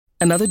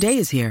Another day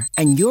is here,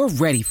 and you're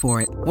ready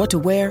for it. What to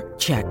wear?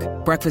 Check.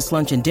 Breakfast,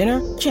 lunch, and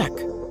dinner? Check.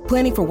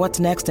 Planning for what's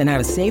next and how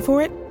to save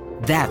for it?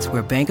 That's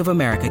where Bank of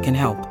America can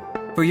help.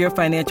 For your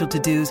financial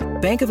to-dos,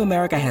 Bank of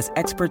America has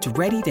experts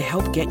ready to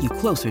help get you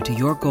closer to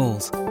your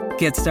goals.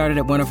 Get started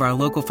at one of our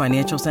local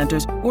financial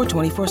centers or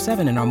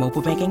 24/7 in our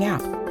mobile banking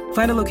app.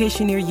 Find a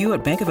location near you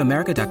at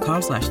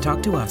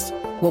bankofamerica.com/talktous.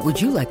 What would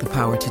you like the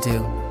power to do?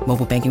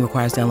 Mobile banking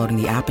requires downloading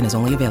the app and is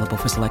only available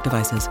for select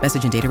devices.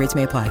 Message and data rates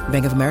may apply.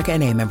 Bank of America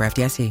N.A., member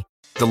FDIC.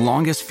 The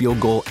longest field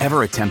goal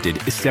ever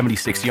attempted is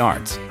 76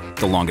 yards.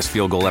 The longest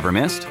field goal ever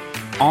missed?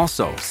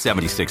 Also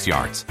 76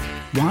 yards.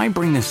 Why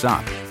bring this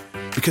up?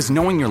 Because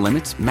knowing your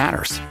limits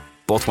matters,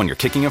 both when you're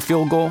kicking a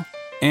field goal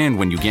and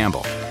when you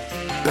gamble.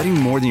 Betting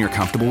more than you're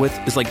comfortable with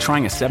is like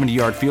trying a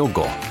 70-yard field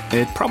goal.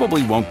 It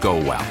probably won't go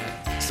well.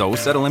 So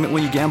set a limit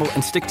when you gamble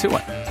and stick to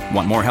it.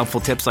 Want more helpful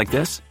tips like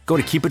this? Go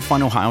to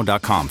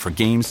keepitfunohio.com for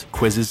games,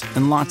 quizzes,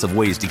 and lots of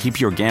ways to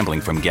keep your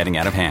gambling from getting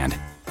out of hand.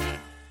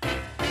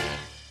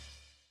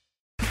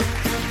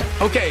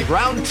 Okay,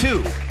 round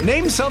two.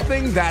 Name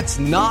something that's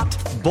not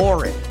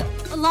boring.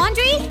 A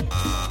laundry?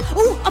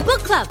 Ooh, a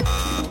book club.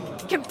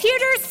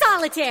 Computer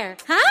solitaire,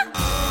 huh?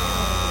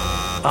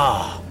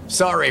 Ah,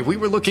 sorry, we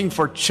were looking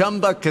for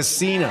Chumba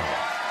Casino.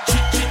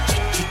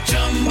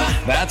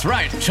 That's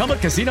right,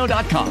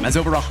 ChumbaCasino.com has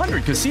over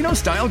 100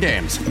 casino-style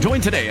games.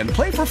 Join today and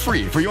play for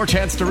free for your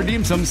chance to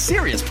redeem some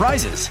serious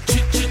prizes.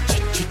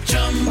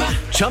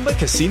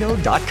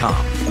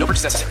 ChumbaCasino.com. No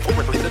purchase necessary. Void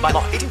where prohibited by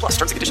law. 18 plus.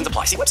 Terms and conditions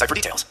apply. See website for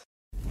details.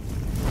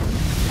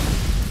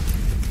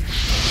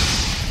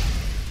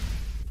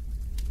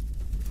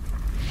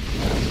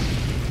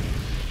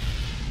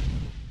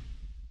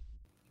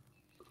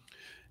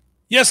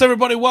 Yes,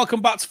 everybody,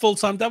 welcome back to Full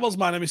Time Devils.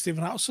 My name is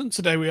Stephen Howson.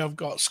 Today we have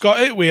got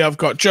Scotty, we have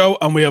got Joe,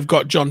 and we have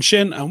got John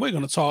Shin, and we're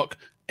going to talk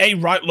a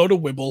right load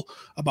of wibble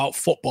about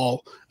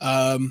football.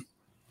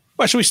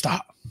 Where should we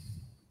start?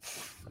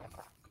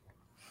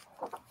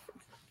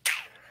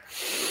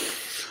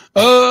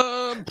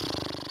 Well,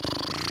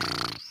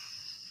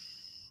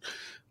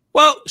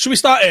 should we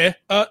start here?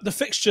 The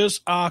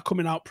fixtures are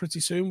coming out pretty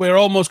soon. We're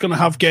almost going to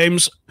have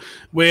games.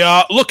 We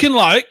are looking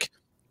like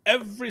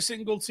every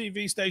single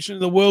TV station in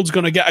the world's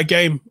going to get a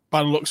game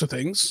by the looks of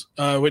things,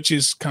 which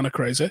is kind of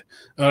crazy.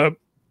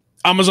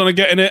 Amazon are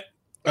getting it.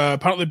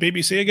 Apparently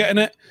BBC are getting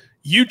it.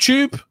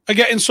 YouTube are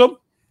getting some.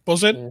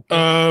 Buzzing.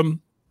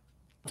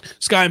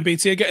 Sky and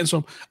BT are getting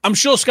some. I'm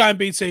sure Sky and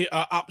BT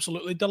are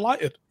absolutely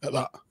delighted at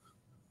that.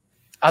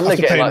 And they're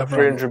getting like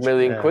 300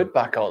 million quid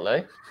back, aren't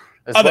they?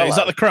 Are they? Is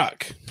that the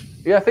crack?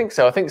 Yeah, I think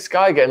so. I think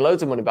Sky are getting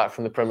loads of money back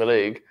from the Premier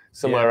League,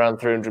 somewhere around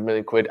 300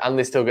 million quid, and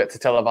they still get to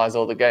televise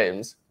all the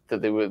games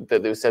that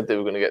they said they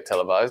were going to get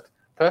televised.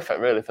 Perfect,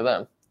 really, for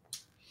them.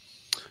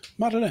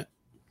 Mad, isn't it?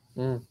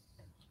 Mm.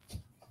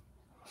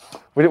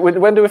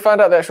 When do we find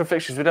out the actual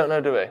fixtures? We don't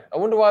know, do we? I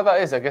wonder why that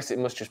is. I guess it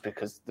must just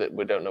because that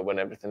we don't know when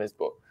everything is.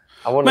 But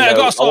I want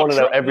to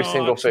know every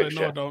single fixture.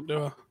 No, I don't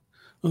do it. I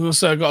was going to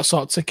say I got to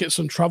sort tickets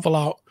and travel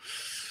out.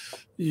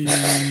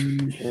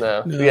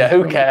 No. Yeah,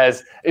 who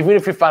cares? Even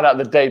if we find out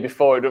the day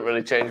before, it doesn't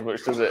really change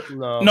much, does it?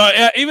 No,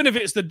 yeah, even if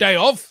it's the day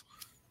of.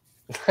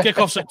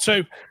 Kickoff's at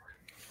 2.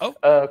 Oh,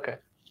 okay.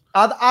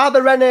 Are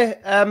there any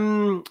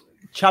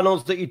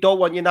channels that you don't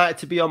want United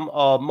to be on,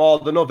 or more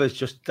than others,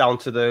 just down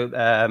to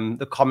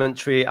the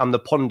commentary and the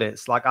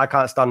pundits? Like, I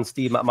can't stand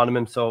Steve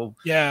McManaman, so...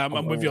 Yeah,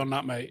 I'm with you on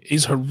that, mate.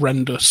 He's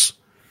horrendous.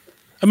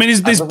 I mean,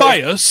 there's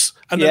bias,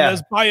 and then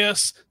there's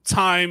bias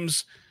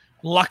times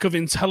lack of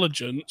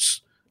intelligence,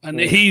 and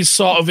he's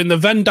sort of in the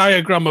Venn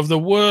diagram of the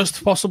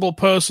worst possible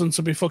person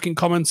to be fucking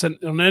commenting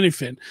on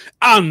anything.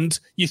 And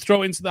you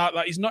throw into that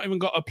he's not even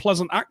got a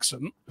pleasant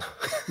accent.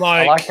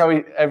 Like,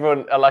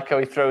 I like how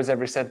he throws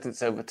every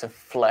sentence over to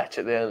Fletch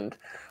at the end.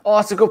 Oh,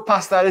 that's a good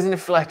pass, that isn't it,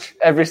 Fletch?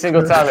 Every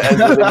single time it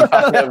ends with him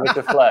passing over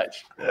to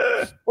Fletch.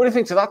 What do you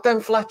think to that, then,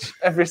 Fletch?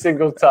 Every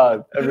single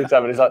time, and he's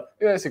like,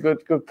 yeah, it's a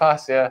good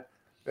pass, yeah.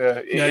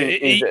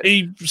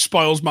 He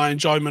spoils my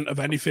enjoyment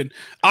of anything.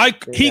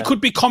 He could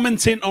be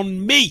commenting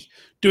on me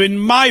doing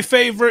my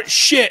favourite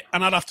shit,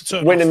 and I'd have to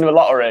turn winning off. The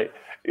lottery.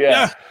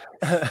 Yeah.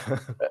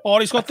 Oh,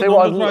 he's got the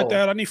numbers right there,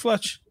 hasn't he,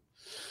 Fletch?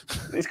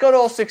 He's got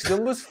all 6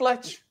 numbers,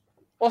 Fletch.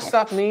 What's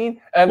that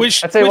mean?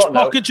 Which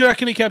pocket do you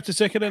reckon he kept a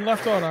ticket in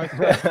left or right?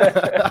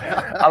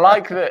 I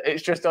like that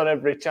it's just on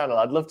every channel.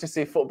 I'd love to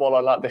see football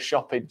on like the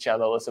shopping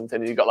channel or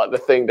something. You've got like the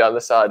thing down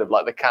the side of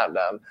like the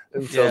countdown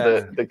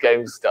until the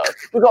game starts.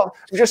 We've got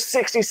just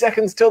 60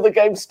 seconds till the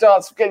game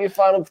starts. Get your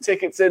final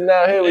tickets in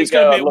now. Here we go. It's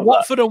going to be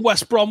Watford and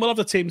West Brom. We'll have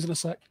the teams in a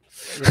sec.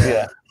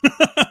 Yeah.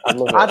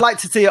 I'd like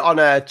to see it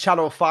on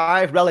Channel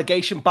 5,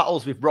 relegation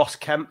battles with Ross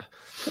Kemp.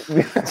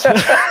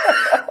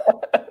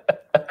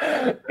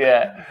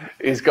 Yeah,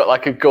 he's got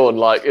like a gun,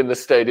 like in the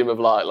Stadium of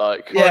Light,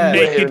 like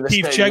naked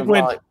Keith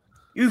Chegwin.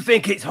 You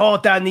think it's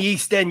hard down the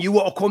East End? You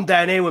want to come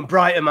down here when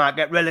Brighton might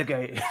get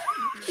relegated?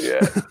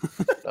 Yeah,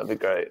 that'd be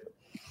great.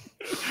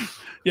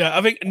 Yeah,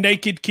 I think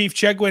naked Keith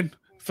Chegwin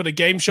for the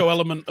game show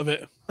element of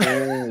it.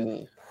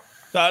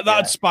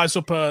 That'd spice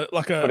up a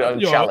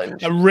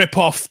rip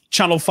off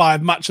Channel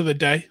 5 match of the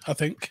day, I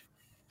think.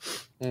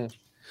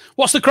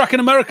 What's the crack in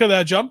America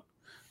there, John?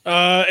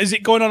 Is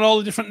it going on all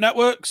the different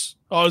networks,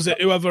 or is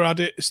it whoever had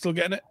it is still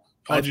getting it?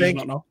 Or I do you think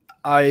not know?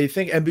 I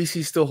think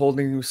NBC's still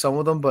holding some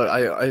of them, but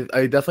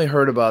I definitely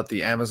heard about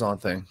the Amazon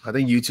thing. I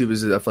think YouTube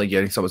is definitely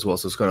getting some as well,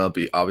 so it's going to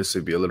be a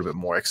little bit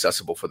more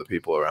accessible for the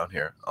people around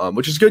here,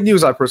 which is good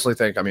news. I personally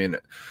think. I mean,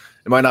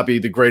 it might not be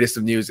the greatest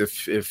of news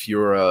if you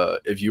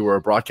were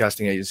a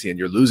broadcasting agency and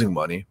you're losing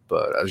money,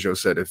 but as Joe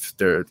said, if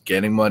they're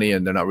gaining money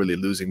and they're not really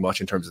losing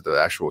much in terms of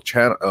the actual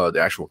channel,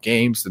 the actual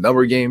games, the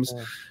number of games,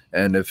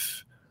 and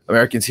if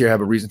Americans here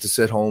have a reason to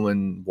sit home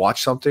and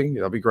watch something,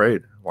 that'd be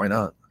great. Why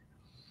not?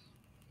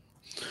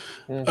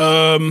 We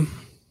talked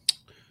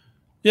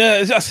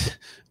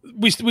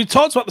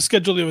about the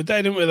schedule the other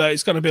day, didn't we? That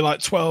it's going to be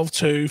like 12,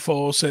 2,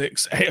 4,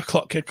 6, 8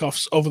 o'clock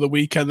kickoffs over the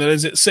weekend. Then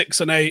is it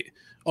 6 and 8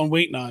 on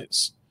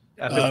weeknights?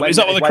 Is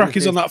that what the crack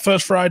is on that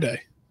first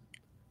Friday?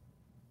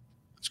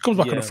 It comes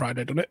back on a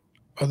Friday, doesn't it?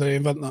 Or they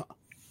invent that?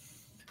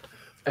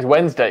 It's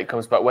Wednesday. It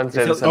comes back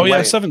Wednesday.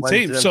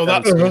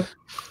 17th.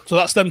 So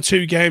that's them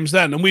 2 games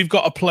then, and we've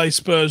got to play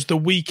Spurs the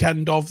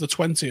weekend of the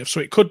 20th. So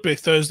it could be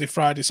Thursday,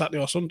 Friday, Saturday,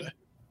 or Sunday.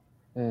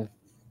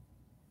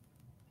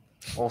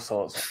 All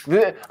sorts.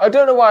 I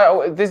don't know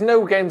why there's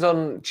no games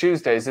on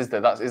Tuesdays, is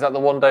there? Is that the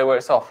one day where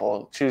it's off,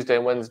 or Tuesday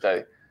and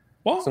Wednesday?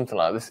 What? Something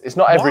like this. It's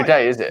not every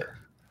day, is it?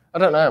 I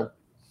don't know.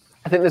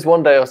 I think there's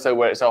one day or so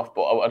where it's off,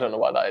 but I don't know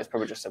why that is.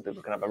 Probably just so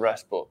people can have a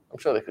rest, but I'm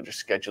sure they could just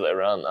schedule it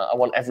around that. I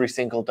want every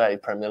single day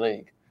Premier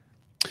League.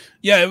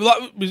 Yeah,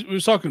 we were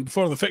talking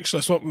before the fixture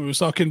list. What we were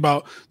talking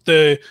about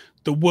the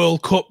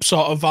World Cup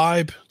sort of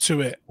vibe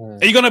to it.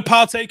 Are you going to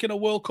partake in a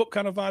World Cup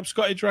kind of vibe,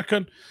 Scotty? Do you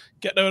reckon?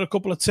 Get there with a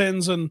couple of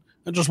tins and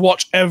just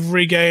watch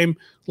every game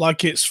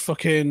like it's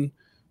fucking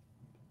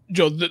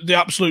the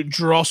absolute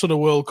dross of the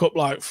World Cup,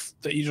 like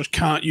that you just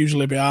can't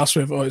usually be arsed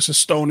with. Or it's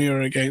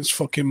Estonia against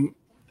fucking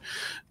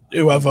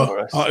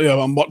whoever.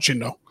 I'm watching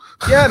now.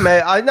 Yeah,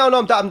 mate. I'm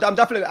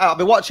definitely. I'll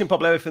be watching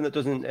probably everything that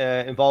doesn't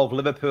involve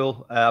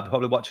Liverpool. I'll be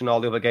probably watching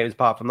all the other games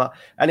apart from that.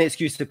 Any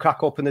excuse to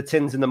crack open the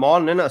tins in the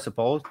morning, I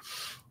suppose.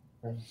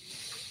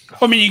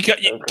 I mean,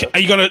 are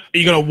you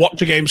gonna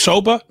watch a game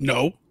sober?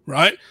 No,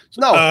 right?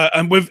 No.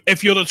 And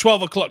if you're the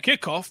 12 o'clock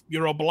kickoff,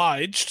 you're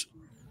obliged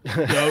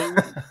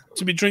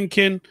to be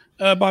drinking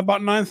by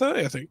about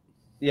 9:30. I think.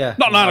 Yeah.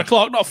 Not 9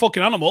 o'clock. Not a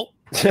fucking animal.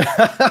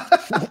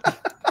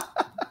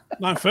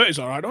 9:30 is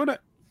all right, isn't it?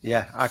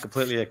 Yeah, I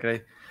completely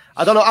agree.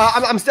 I don't know.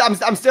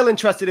 I'm still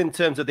interested in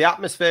terms of the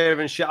atmosphere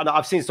and shit.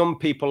 I've seen some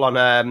people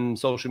on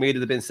social media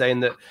that've been saying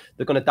that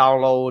they're going to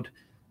download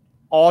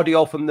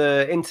audio from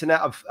the internet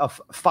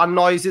of fan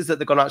noises that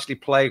they're going to actually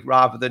play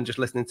rather than just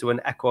listening to an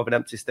echo of an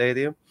empty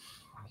stadium.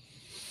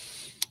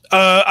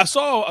 I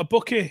saw a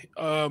bookie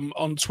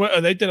on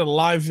Twitter. They did a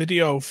live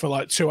video for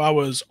like 2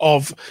 hours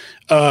of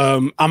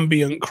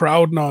ambient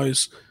crowd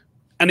noise,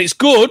 and it's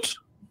good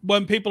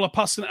when people are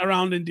passing it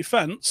around in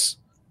defence.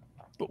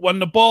 But when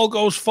the ball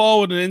goes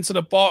forward and into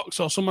the box,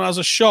 or someone has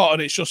a shot,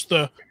 and it's just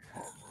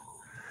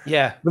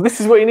Yeah. But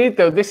this is what you need,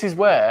 though. This is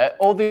where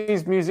all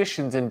these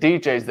musicians and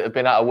DJs that have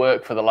been out of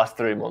work for the last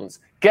 3 months,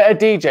 get a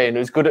DJ in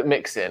who's good at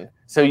mixing.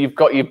 So you've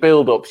got your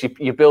build-ups,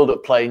 your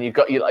build-up play, and you've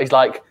got he's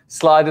like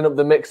sliding up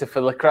the mixer for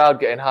the crowd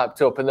getting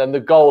hyped up, and then the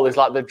goal is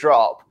like the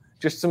drop.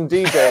 Just some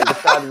DJ at the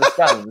side of the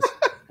stands.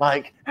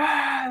 Like,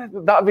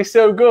 that'd be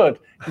so good.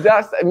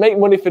 Make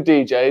money for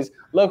DJs,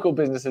 local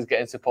businesses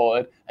getting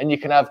supported, and you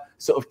can have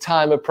sort of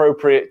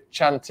time-appropriate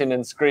chanting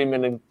and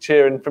screaming and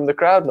cheering from the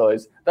crowd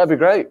noise. That'd be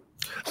great.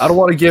 I don't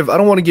want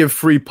to give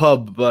free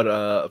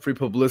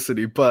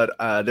publicity, but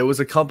there was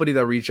a company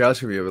that reached out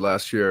to me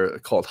last year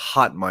called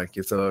Hot Mic.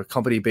 It's a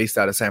company based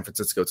out of San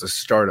Francisco. It's a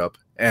startup,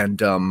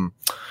 and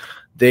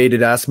they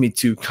did ask me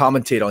to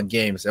commentate on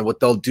games. And what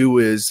they'll do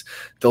is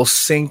they'll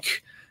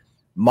sync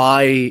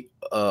my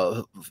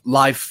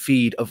live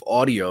feed of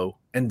audio,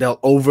 and they'll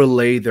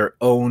overlay their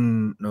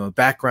own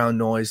background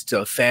noise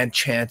to fan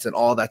chants and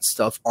all that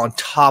stuff on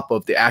top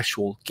of the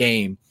actual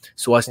game,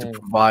 so as to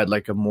provide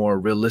like a more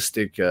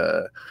realistic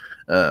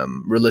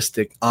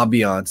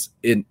ambiance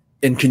in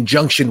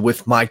conjunction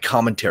with my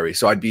commentary.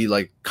 So I'd be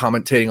like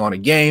commentating on a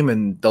game,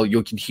 and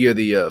you can hear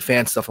the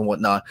fan stuff and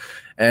whatnot.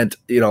 And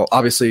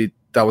obviously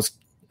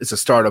it's a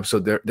startup, so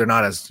they're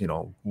not as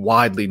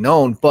widely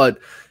known, but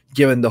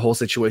given the whole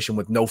situation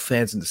with no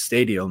fans in the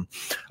stadium,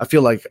 I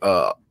feel like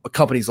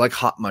companies like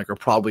Hot Mic are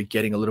probably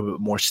getting a little bit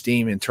more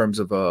steam in terms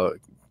of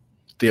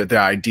their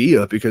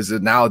idea, because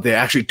now they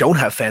actually don't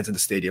have fans in the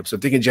stadium. So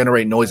if they can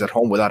generate noise at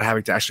home without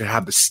having to actually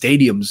have the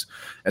stadiums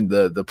and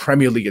the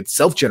Premier League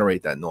itself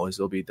generate that noise,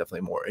 it'll be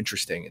definitely more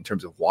interesting in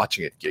terms of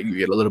watching it. You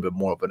get a little bit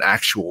more of an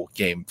actual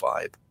game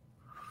vibe.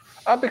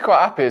 I'd be quite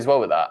happy as well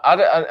with that.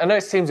 I know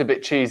it seems a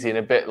bit cheesy and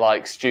a bit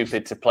like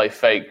stupid to play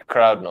fake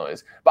crowd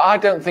noise, but I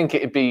don't think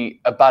it'd be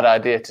a bad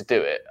idea to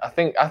do it. I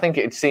think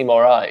it'd seem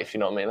all right, if you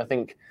know what I mean. I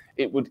think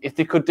it would, if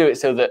they could do it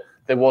so that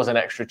there was an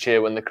extra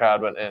cheer when the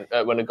crowd went in,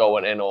 when a goal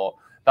went in, or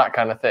that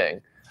kind of thing.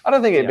 I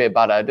don't think it'd be a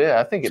bad idea.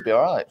 I think it'd be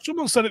all right.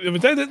 Someone said it the other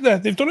day, didn't they?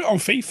 They've done it on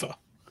FIFA.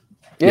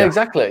 Yeah,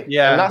 exactly.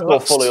 Yeah, and that's all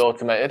fully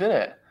automated, isn't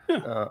it?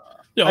 Yeah.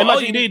 You know,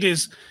 all you need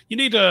is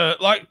a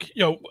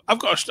I've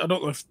got I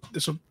don't know if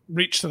this will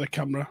reach to the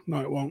camera.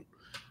 No, it won't.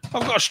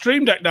 I've got a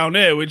Stream Deck down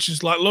here, which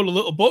is like a load of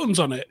little buttons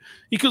on it.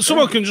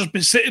 Someone can just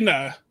be sitting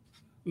there,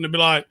 and they'll be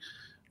like,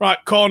 "Right,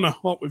 corner.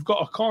 Well, we've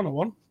got a corner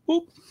one.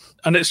 Boop."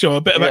 And it's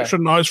a bit of extra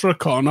noise for a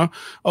corner.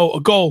 Oh,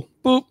 a goal.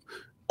 Boop.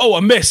 Oh,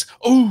 a miss.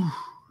 Oh,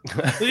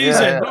 easy. You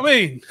know what I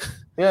mean?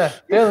 Yeah,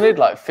 they only need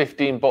like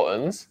 15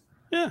 buttons.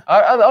 Yeah.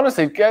 I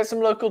honestly, get some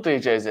local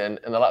DJs in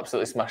and they'll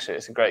absolutely smash it.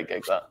 It's a great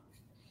gig, that.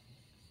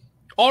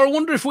 Or I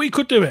wonder if we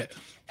could do it.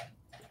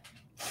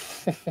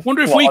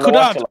 Wonder if we could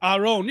add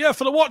our own. Yeah,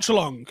 for the watch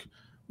along.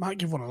 Might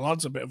give one of the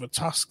lads a bit of a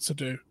task to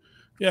do.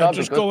 Yeah, That'd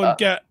just be good, go and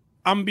get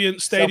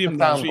ambient stadium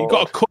now. So you've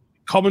got to cut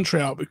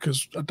commentary out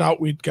because I doubt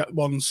we'd get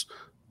one's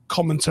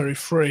commentary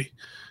free.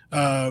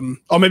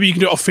 Or maybe you can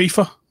do it off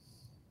FIFA.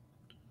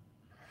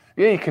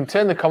 Yeah, you can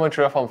turn the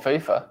commentary off on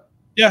FIFA.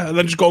 Yeah, and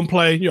then just go and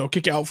play,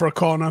 kick it out for a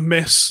corner,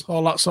 miss,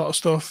 all that sort of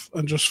stuff,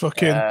 and just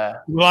fucking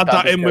we'll add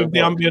that in with the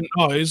ambient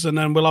noise, and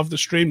then we'll have the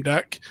Stream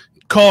Deck.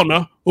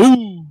 Corner.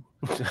 Ooh.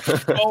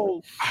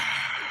 Oh.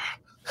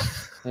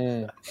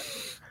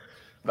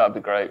 That'd be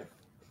great.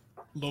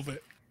 Love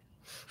it.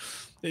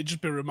 It'd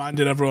just be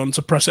reminding everyone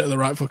to press it at the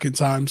right fucking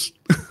times.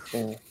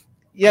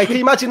 Yeah, can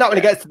you imagine that when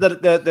it gets to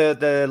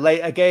the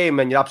later game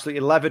and you're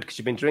absolutely levered because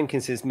you've been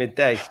drinking since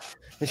midday?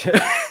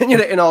 And you're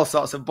hitting all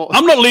sorts of buttons.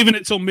 I'm not leaving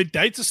it till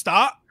midday to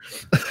start.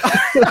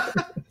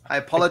 I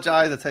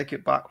apologise. I take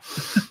it back.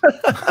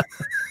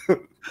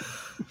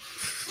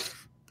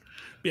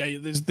 Yeah,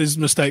 there's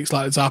mistakes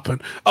like this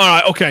happen. All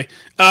right, okay.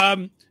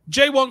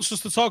 Jay wants us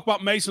to talk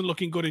about Mason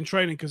looking good in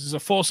training because there's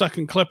a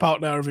 4-second clip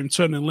out there of him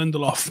turning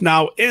Lindelof.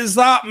 Now, is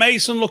that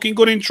Mason looking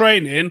good in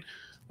training,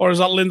 or is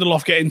that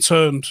Lindelof getting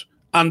turned?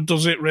 And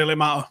does it really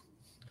matter?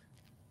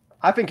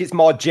 I think it's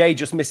more Jay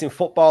just missing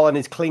football and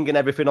he's clinging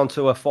everything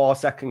onto a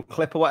 4-second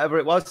clip or whatever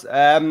it was.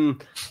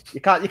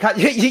 You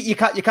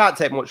can't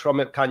take much from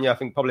it, can you? I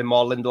think probably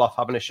more Lindelof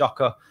having a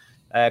shocker.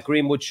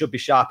 Greenwood should be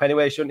sharp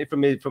anyway, shouldn't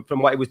he? From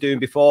what he was doing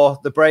before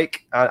the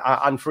break,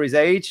 and for his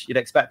age, you'd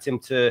expect him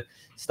to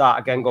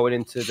start again going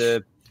into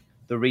the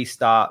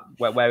restart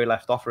where he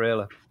left off,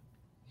 really.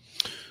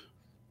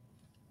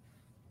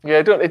 Yeah,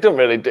 it don't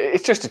really do.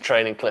 It's just a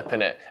training clip,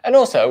 innit? And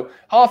also,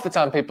 half the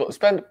time people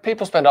spend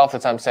half the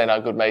time saying how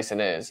good Mason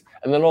is,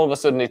 and then all of a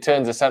sudden he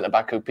turns a centre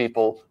back who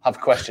people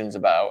have questions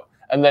about,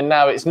 and then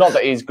now it's not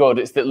that he's good,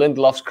 it's that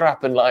Lindelof's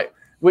crap, and like,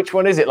 which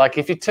one is it? Like,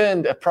 if you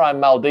turned a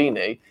prime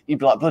Maldini, you'd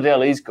be like, bloody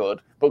hell, he's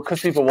good, but because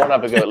people won't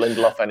have a go at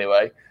Lindelof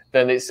anyway,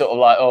 then it's sort of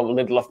like, oh,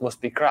 Lindelof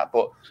must be crap,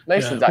 but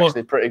Mason's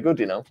actually pretty good,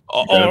 you know.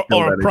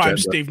 Or a prime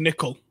Steve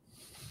Nicol.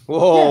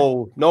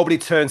 Whoa, nobody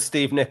turns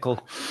Steve Nicol.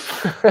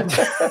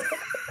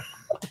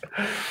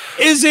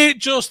 Is it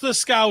just the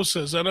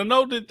Scousers? And I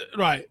know that,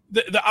 right,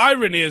 the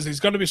irony is there's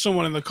going to be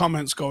someone in the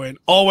comments going,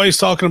 always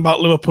talking about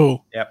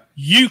Liverpool. Yep.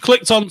 You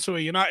clicked onto a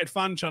United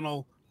fan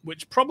channel,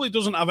 which probably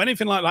doesn't have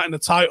anything like that in the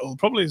title.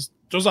 Probably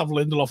does have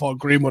Lindelof or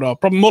Greenwood or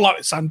probably more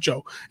like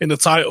Sancho in the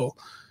title.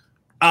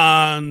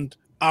 And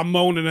I'm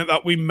moaning at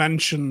that we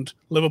mentioned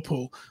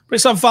Liverpool. But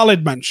it's a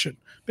valid mention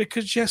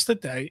because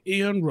yesterday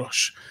Ian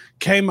Rush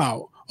came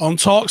out on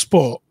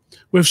TalkSport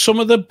with some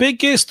of the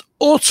biggest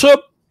utter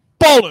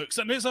bollocks,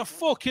 and there's a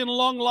fucking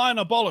long line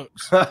of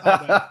bollocks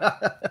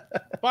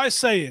by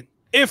saying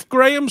if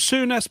Graham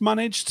Souness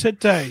managed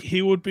today,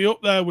 he would be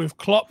up there with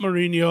Klopp,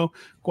 Mourinho,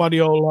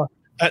 Guardiola,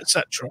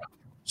 etc.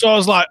 So I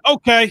was like,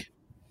 okay,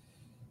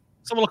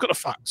 let's have a look at the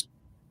facts.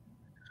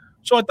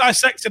 So I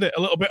dissected it a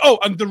little bit. Oh,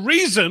 and the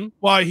reason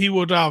why he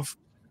would have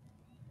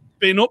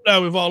been up there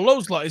with all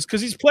those lot is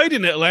because he's played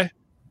in Italy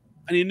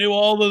and he knew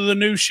all of the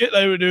new shit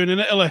they were doing in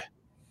Italy.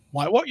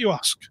 Like what, you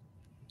ask?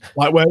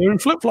 Like wearing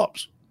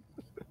flip-flops.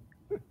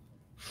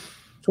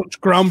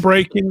 Such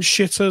groundbreaking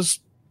shit as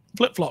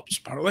flip-flops,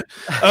 apparently.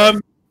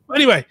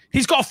 Anyway,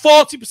 he's got a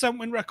 40%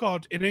 win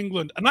record in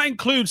England, and that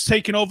includes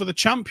taking over the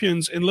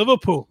champions in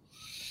Liverpool.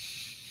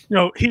 You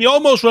know, he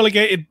almost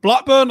relegated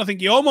Blackburn. I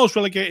think he almost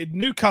relegated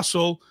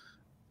Newcastle.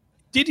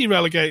 Did he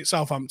relegate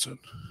Southampton?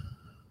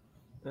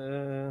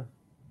 Not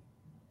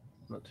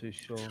too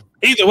sure.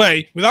 Either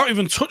way, without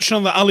even touching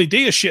on the Ali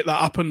Dia shit that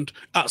happened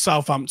at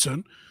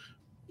Southampton,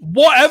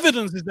 what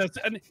evidence is there?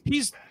 And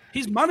he's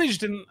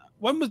managed in...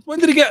 When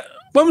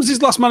was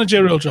his last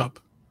managerial job?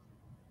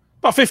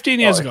 About 15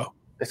 years ago.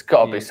 It's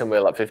got to be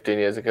somewhere like 15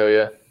 years ago,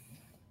 yeah.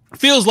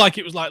 Feels like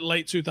it was like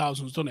late 2000s,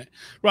 doesn't it?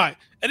 Right.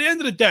 At the end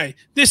of the day,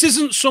 this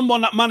isn't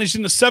someone that managed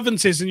in the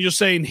 70s and you're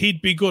saying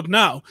he'd be good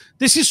now.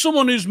 This is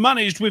someone who's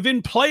managed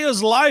within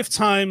players'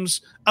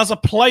 lifetimes as a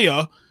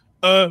player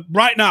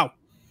right now.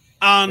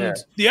 And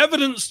the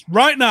evidence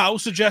right now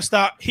suggests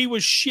that he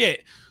was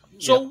shit.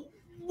 So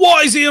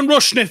what is Ian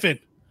Rush sniffing?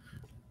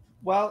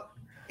 Well...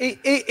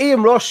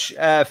 Ian Rush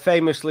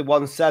famously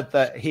once said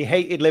that he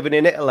hated living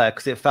in Italy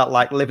because it felt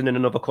like living in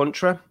another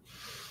country.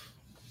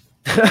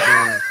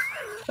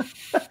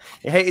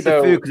 He hated the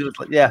food because it was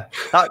like,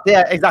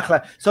 exactly.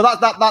 So that's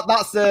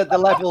the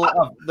level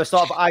of the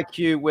sort of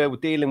IQ we're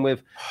dealing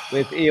with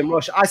Ian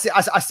Rush. I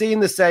seen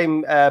the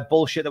same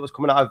bullshit that was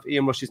coming out of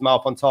Ian Rush's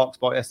mouth on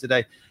TalkSport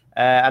yesterday.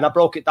 And I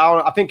broke it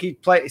down. I think he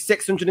played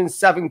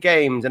 607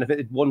 games, and I think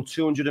he'd won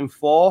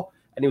 204.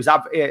 And he was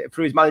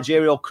through his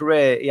managerial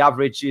career, he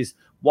averages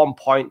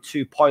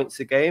 1.2 points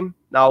a game.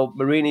 Now,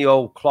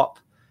 Mourinho, Klopp,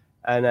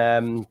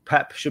 and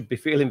Pep should be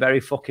feeling very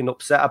fucking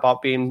upset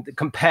about being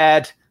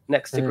compared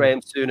next to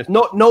Graham Souness.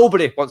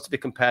 Nobody wants to be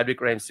compared with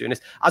Graham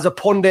Souness as a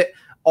pundit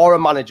or a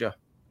manager.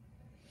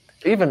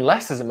 Even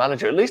less as a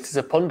manager. At least as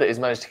a pundit, he's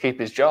managed to keep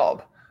his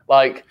job.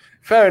 Like,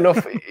 fair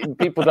enough,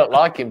 people don't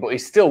like him, but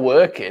he's still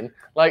working.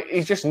 Like,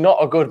 he's just not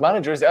a good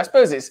manager, is it? I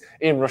suppose it's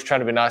Ian Rush trying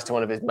to be nice to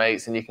one of his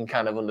mates, and you can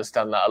kind of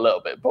understand that a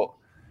little bit. But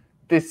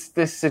this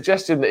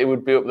suggestion that he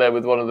would be up there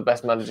with one of the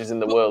best managers in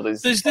the world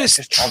is there's this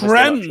just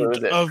trend true,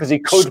 is it? of because he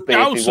could be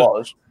if he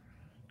was.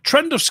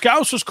 Trend of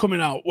Scousers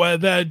coming out where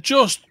they're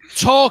just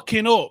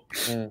talking up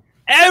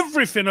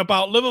everything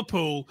about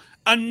Liverpool,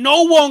 and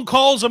no one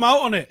calls them out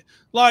on it.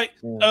 Like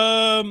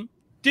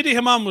Didi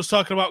Hamann was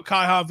talking about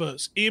Kai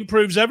Havertz. He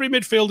improves every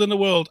midfield in the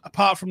world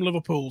apart from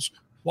Liverpool's.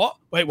 What?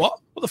 Wait, what?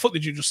 What the fuck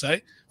did you just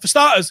say? For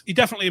starters, he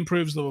definitely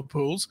improves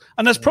Liverpool's,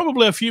 and there's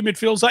probably a few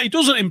midfields that he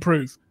doesn't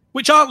improve,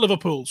 which aren't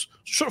Liverpool's.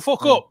 Shut the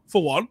fuck up,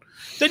 for one.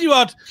 Then you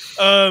had,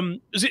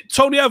 is it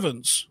Tony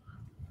Evans?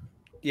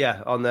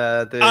 Yeah, on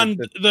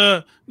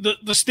the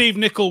Steve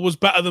Nicol was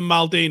better than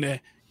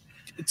Maldini.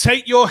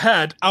 Take your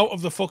head out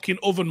of the fucking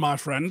oven, my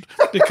friend,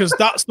 because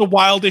that's the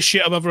wildest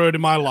shit I've ever heard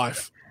in my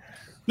life.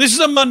 This is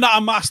a man that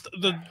amassed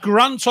the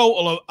grand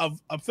total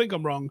of I think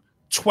I'm wrong,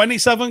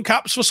 27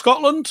 caps for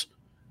Scotland,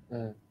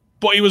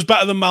 but he was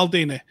better than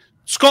Maldini.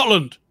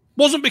 Scotland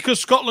wasn't because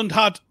Scotland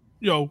had,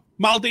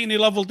 Maldini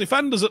level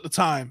defenders at the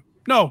time.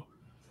 No,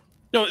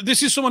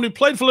 this is someone who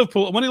played for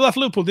Liverpool, and when he left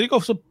Liverpool, did he go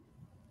for?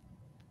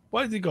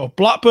 Where did he go?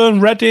 Blackburn,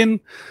 Reading,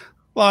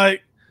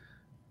 like,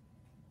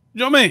 you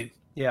know what I mean?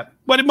 Yeah.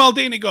 Where did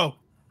Maldini go?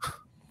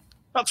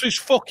 Back to his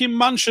fucking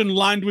mansion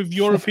lined with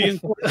European.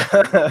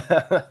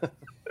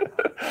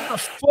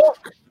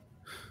 Fuck.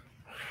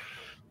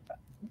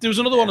 There was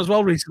another one as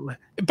well recently.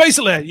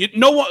 Basically,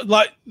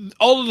 like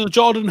all of the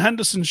Jordan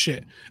Henderson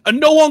shit, and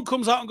no one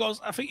comes out and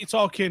goes, "I think you're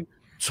talking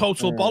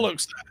total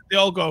bollocks." They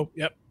all go,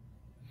 "Yep."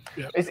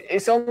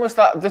 It's almost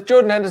that the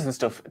Jordan Henderson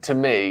stuff to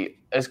me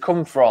has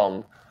come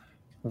from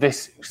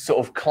this sort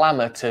of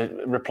clamour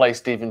to replace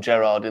Steven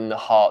Gerrard in the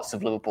hearts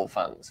of Liverpool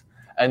fans.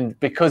 And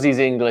because he's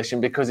English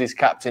and because he's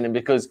captain and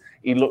because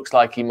he looks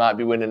like he might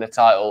be winning a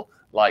title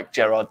like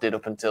Gerrard did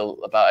up until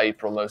about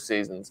April most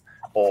seasons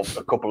or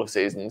a couple of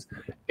seasons,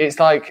 it's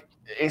like,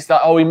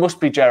 oh, he must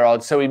be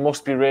Gerrard, so he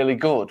must be really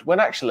good. When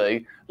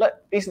actually,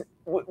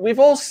 we've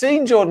all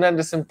seen Jordan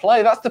Henderson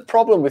play. That's the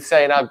problem with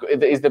saying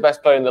he's the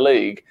best player in the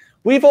league.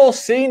 We've all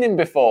seen him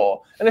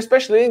before, and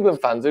especially England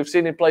fans who've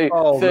seen him play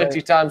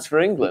 30 times for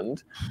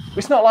England.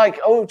 It's not like,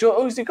 oh,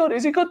 is he good?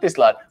 Is he good, this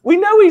lad? We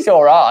know he's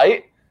all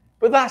right,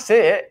 but that's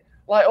it.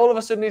 Like, all of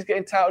a sudden he's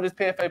getting touted as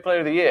PFA Player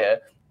of the Year.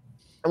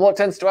 And what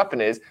tends to happen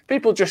is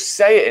people just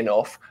say it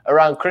enough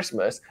around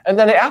Christmas, and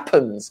then it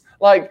happens.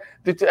 Like,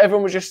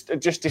 everyone was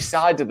just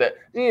decided that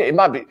it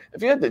might be.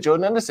 Have you heard that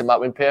Jordan Henderson might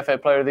win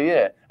PFA Player of the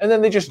Year? And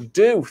then they just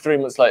do 3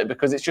 months later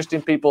because it's just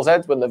in people's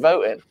heads when they're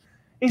voting.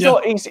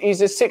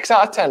 He's a 6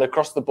 out of 10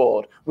 across the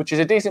board, which is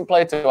a decent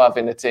player to have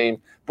in a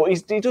team, but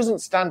he doesn't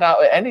stand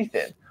out at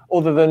anything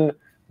other than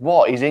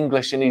he's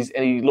English and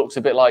he looks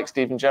a bit like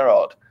Steven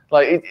Gerrard.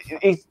 Like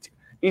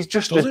he's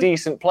just a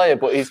decent player,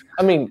 but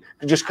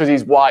just because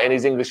he's white and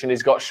he's English and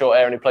he's got short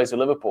hair and he plays for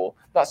Liverpool,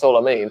 that's all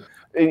I mean.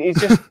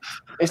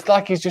 It's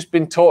like he's just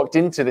been talked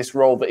into this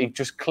role that he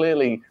just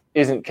clearly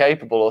isn't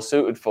capable or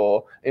suited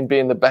for in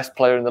being the best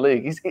player in the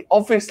league.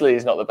 Obviously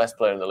he's not the best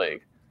player in the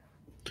league.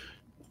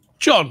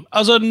 John,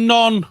 as a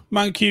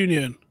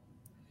non-Mancunian,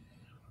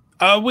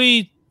 are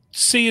we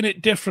seeing it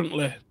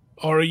differently,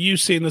 or are you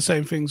seeing the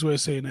same things we're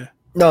seeing here?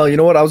 No, you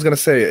know what I was gonna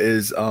say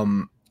is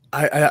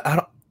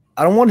I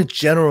don't want to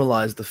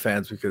generalize the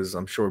fans because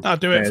I'm sure I'll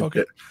do it. Fuck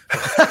it.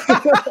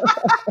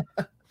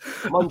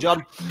 Come on,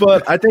 John.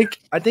 But I think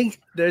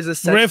there's a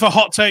sense. We're here for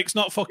hot takes,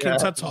 not fucking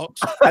TED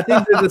Talks. I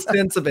think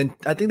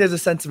there's a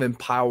sense of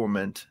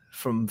empowerment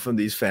from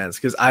these fans,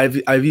 because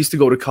I've used to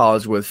go to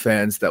college with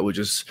fans that would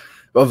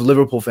of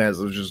Liverpool fans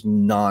that were just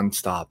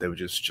nonstop. They would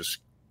just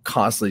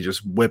constantly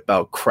just whip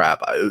out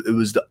crap. It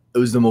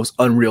was the most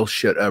unreal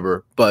shit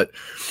ever. But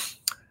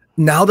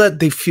now that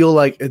they feel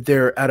like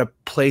they're at a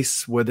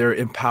place where they're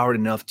empowered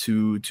enough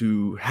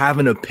to have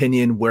an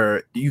opinion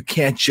where you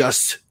can't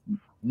just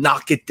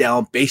knock it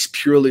down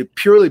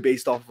purely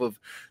based off of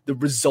the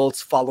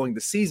results following the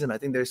season, I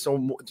think they're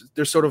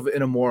sort of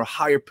in a more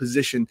higher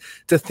position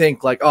to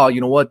think like, oh,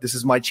 you know what, this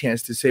is my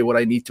chance to say what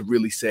I need to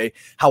really say,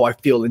 how I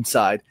feel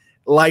inside.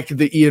 Like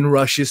the Ian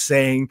Rush is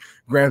saying,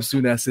 Graham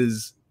Souness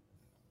is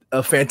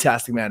a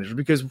fantastic manager,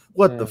 because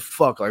what the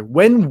fuck? Like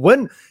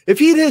when if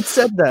he had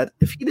said that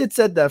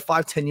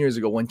 5-10 years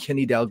ago when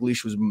Kenny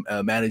Dalglish was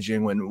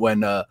managing,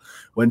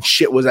 when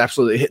shit was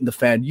absolutely hitting the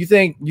fan, you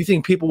think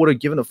people would have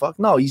given a fuck?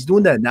 No, he's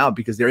doing that now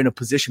because they're in a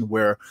position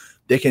where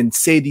they can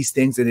say these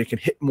things and it could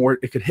hit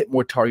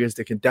more targets.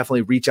 They can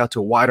definitely reach out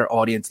to a wider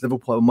audience.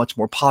 Liverpool have a much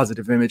more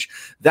positive image.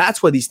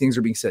 That's why these things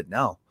are being said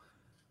now.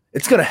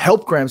 It's going to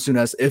help Graham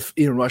Souness if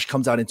Ian Rush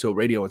comes out into a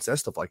radio and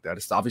says stuff like that.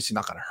 It's obviously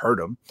not going to hurt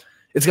him.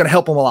 It's going to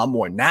help him a lot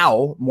more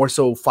now, more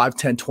so 5,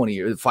 10, 20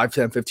 years, 5,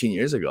 10, 15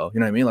 years ago. You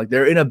know what I mean? Like,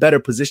 they're in a better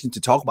position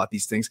to talk about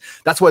these things.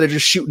 That's why they're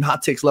just shooting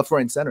hot takes left,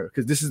 right, and center,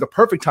 because this is the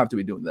perfect time to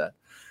be doing that.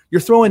 You're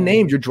throwing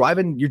names, you're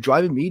driving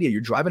media, you're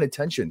driving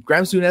attention.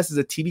 Graham Souness is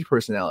a TV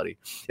personality.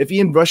 If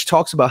Ian Rush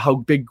talks about how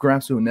big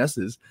Graham Souness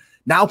is,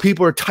 now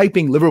people are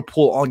typing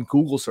Liverpool on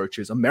Google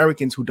searches.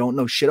 Americans who don't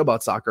know shit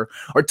about soccer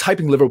are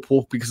typing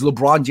Liverpool because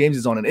LeBron James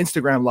is on an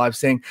Instagram live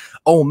saying,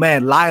 "Oh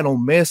man, Lionel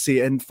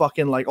Messi," and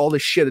fucking like all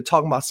this shit. They're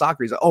talking about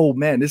soccer. He's like, "Oh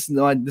man, this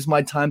is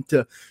my time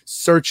to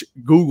search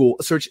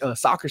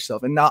soccer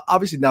stuff." And now,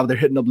 obviously, now they're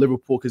hitting up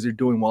Liverpool because they're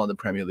doing well in the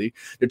Premier League.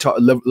 They're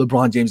talking.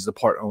 LeBron James is a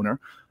part owner.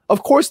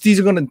 Of course,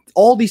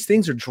 all these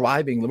things are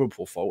driving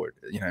Liverpool forward.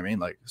 You know what I mean?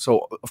 Like,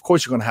 so of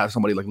course you're going to have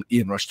somebody like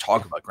Ian Rush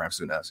talk about Graham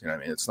Souness. You know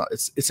what I mean?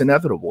 It's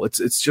inevitable.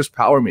 It's just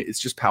power. It's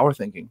just power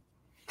thinking.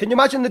 Can you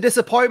imagine the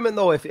disappointment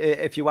though,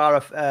 if you are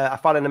a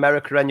fan in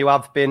America and you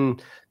have been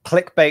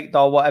clickbait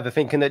or whatever,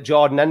 thinking that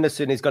Jordan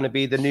Henderson is going to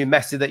be the new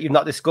Messi that you've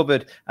not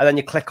discovered, and then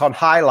you click on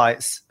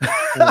highlights.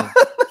 And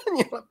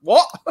you're like,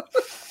 what?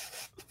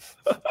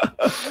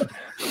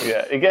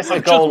 Yeah, he gets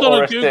a goal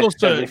or a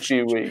assist every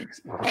few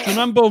weeks. Do you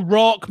remember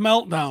Rock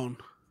Meltdown?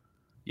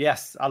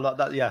 Yes, I love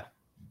that. Yeah,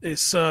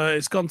 it's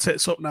gone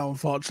tits up now.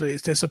 Unfortunately,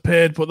 it's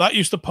disappeared. But that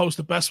used to post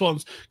the best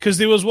ones, because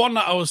there was one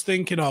that I was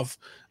thinking of,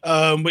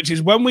 which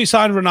is when we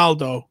signed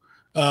Ronaldo.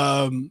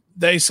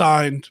 They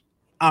signed,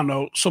 I don't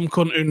know, some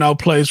cunt who now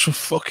plays for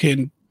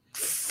fucking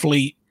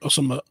Fleet or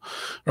something,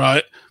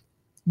 right?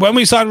 When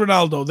we signed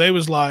Ronaldo, they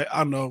was like, I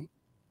don't know,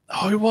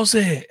 who was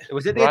it?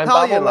 Was it the Ryan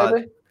Italian lad?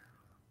 Maybe?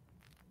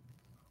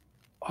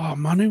 Oh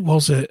man, who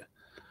was it?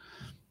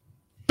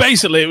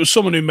 Basically, it was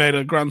someone who made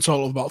a grand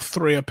total of about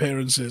 3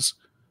 appearances.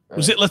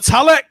 Was it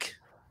Latalik?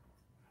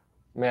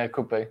 Yeah, it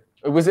could be.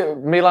 Was it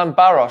Milan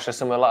Baros or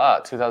something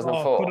like that?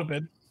 2004. Oh, could have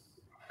been.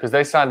 Because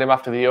they signed him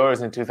after the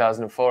Euros in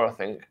 2004, I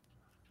think.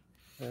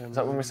 Is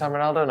that when we signed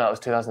Ronaldo? No, it was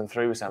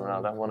 2003 we signed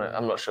Ronaldo.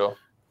 I'm not sure.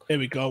 Here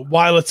we go.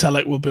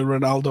 Latalik will be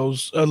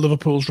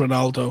Liverpool's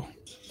Ronaldo.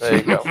 There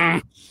you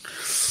go.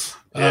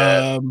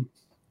 Yeah.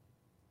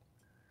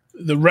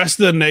 The rest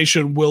of the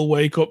nation will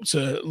wake up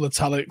to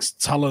Latalik's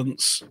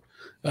talents.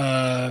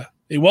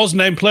 He was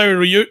named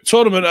player of the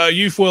tournament at a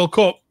Youth World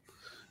Cup.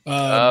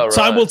 Right.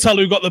 Time will tell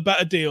who got the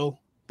better deal,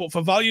 but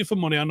for value for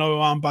money, I know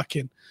who I'm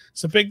backing.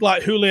 It's a big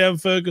like Houllier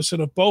and Ferguson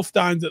have both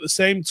dined at the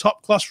same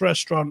top-class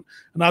restaurant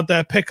and had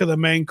their pick of the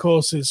main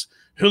courses.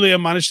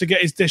 Houllier managed to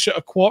get his dish at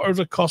a quarter of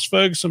the cost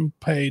Ferguson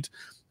paid,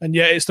 and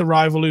yet it's the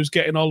rival who's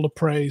getting all the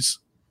praise.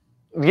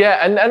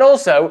 Yeah, and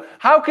also,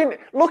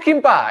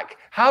 looking back,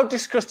 how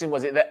disgusting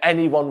was it that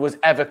anyone was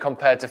ever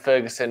compared to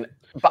Ferguson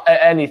at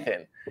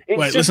anything?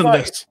 Wait, listen to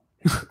this.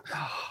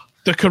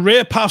 The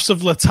career paths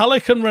of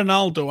Latalik and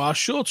Ronaldo are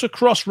sure to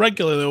cross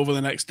regularly over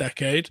the next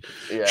decade.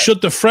 Yeah.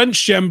 Should the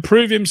French gem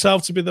prove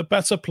himself to be the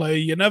better player,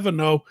 you never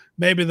know.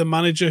 Maybe the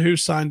manager who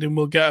signed him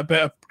will get a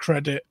bit of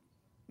credit.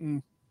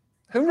 Who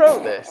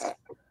wrote this?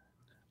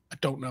 I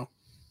don't know.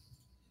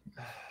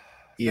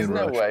 There's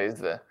no way, is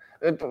there?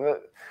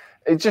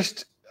 It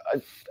just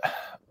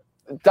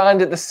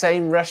dined at the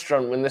same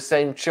restaurant with the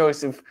same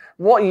choice of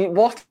what are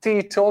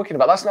you talking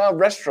about? That's not how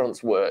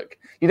restaurants work.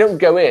 You don't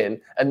go in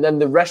and then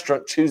the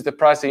restaurant choose the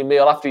price of your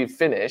meal after you've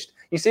finished.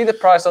 You see the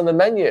price on the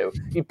menu.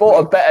 You bought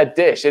a better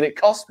dish and it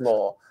costs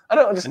more. I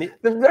don't understand.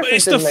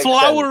 It's the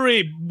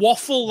flowery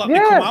waffle that they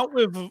come out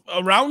with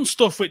around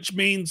stuff, which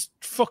means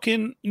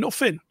fucking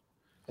nothing.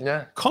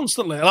 Yeah,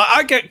 constantly. Like,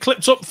 I get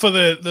clipped up for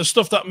the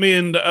stuff that me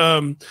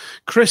and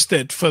Chris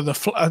did for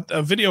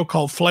a video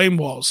called Flame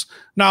Wars.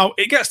 Now,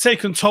 it gets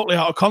taken totally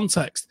out of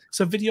context. It's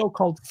a video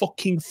called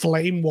fucking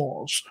Flame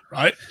Wars,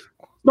 right?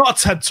 Not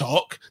a TED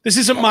Talk. This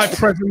isn't my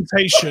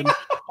presentation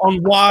on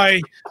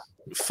why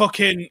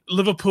fucking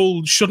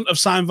Liverpool shouldn't have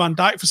signed Van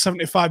Dijk for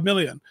 75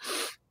 million.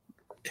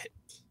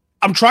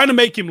 I'm trying to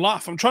make him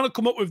laugh. I'm trying to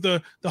come up with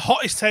the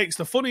hottest takes,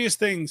 the funniest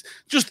things.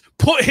 Just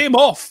put him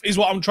off is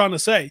what I'm trying to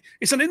say.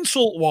 It's an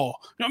insult war.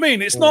 You know what I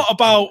mean? It's not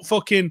about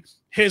fucking,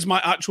 here's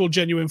my actual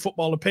genuine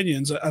football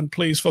opinions and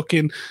please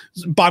fucking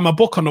buy my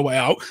book on the way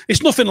out.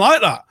 It's nothing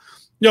like that.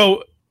 You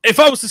know, if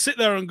I was to sit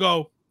there and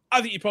go,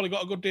 I think you probably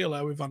got a good deal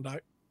there with Van Dijk.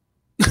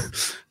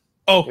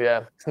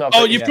 Yeah.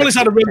 You've probably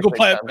had a really good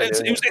player.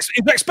 It's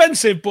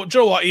expensive, but do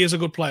you know what? He is a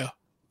good player.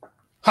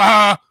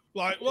 Ha!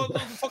 Like, what the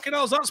fucking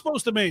hell is that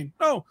supposed to mean?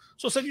 No.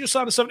 So I said you just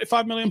signed a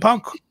 £75 million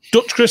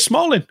Dutch Chris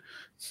Smalling.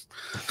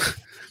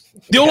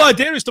 The whole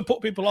idea is to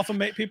put people off and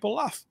make people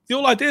laugh. The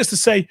whole idea is to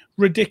say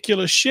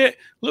ridiculous shit.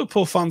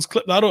 Liverpool fans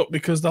clip that up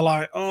because they're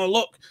like, oh,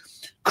 look,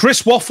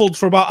 Chris waffled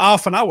for about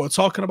half an hour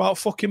talking about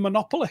fucking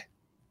Monopoly.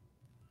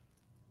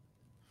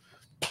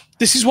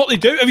 This is what they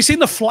do. Have you seen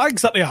the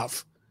flags that they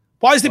have?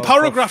 Why is there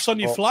paragraphs on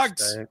your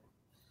flags?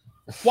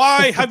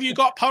 Why have you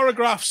got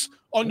paragraphs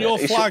on your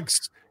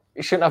flags?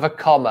 You shouldn't have a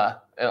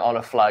comma on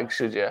a flag,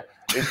 should you?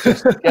 It's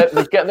just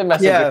get the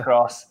message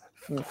across.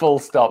 Full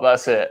stop.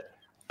 That's it.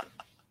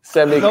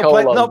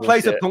 Semicolon. No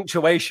place of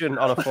punctuation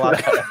on a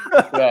flag.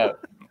 No.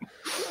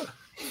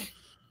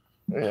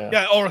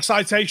 Yeah, or a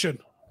citation.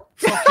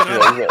 Fucking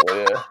yeah.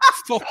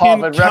 Fucking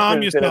Harvard calm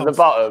reference at the yourself.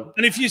 bottom.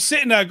 And if you're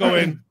sitting there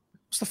going,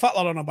 what's the fat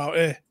lad on about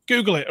here?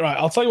 Google it. Right,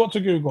 I'll tell you what to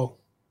Google.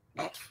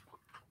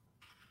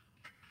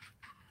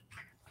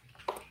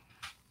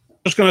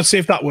 Just going to see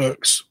if that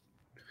works.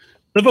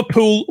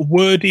 Liverpool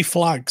wordy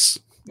flags.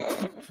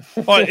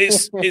 Oh,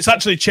 it's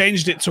actually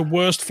changed it to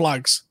worst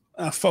flags.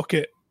 Fuck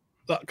it.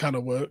 That kind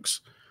of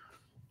works.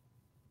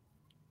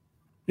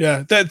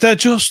 Yeah, they're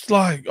just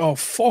like, oh,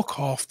 fuck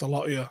off, the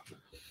lot of you.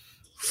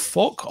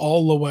 Fuck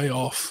all the way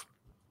off.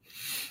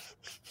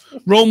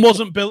 Rome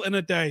wasn't built in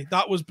a day.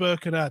 That was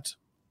Birkenhead.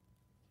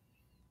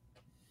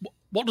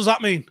 What does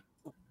that mean?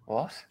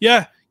 What?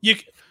 Yeah,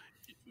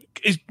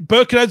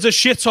 Birkenhead's a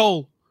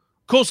shithole.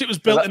 Of course it was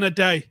built in a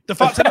day. The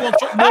fact anyone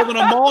took more than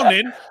a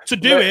morning to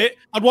do it,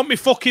 I'd want my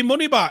fucking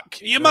money back.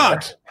 Are you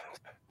mad?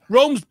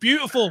 Rome's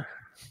beautiful.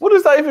 What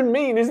does that even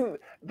mean?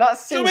 That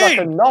seems like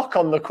a knock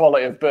on the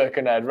quality of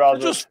Birkenhead rather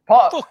than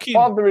part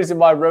of the reason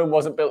why Rome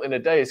wasn't built in a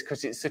day is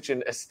because it's such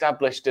an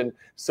established and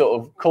sort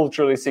of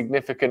culturally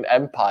significant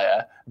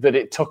empire that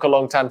it took a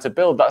long time to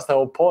build. That's the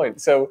whole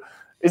point. So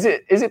is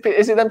it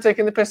them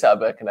taking the piss out of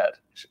Birkenhead?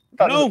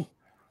 No.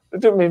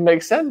 It doesn't even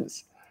make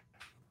sense.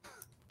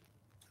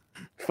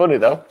 Funny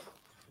though.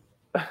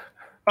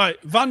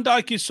 Right, Van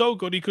Dijk is so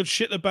good he could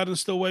shit the bed and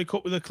still wake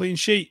up with a clean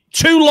sheet.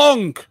 Too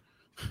long.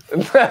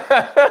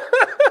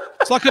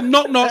 It's like a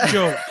knock-knock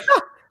joke.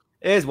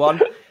 Here's one.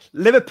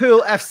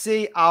 Liverpool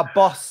FC, our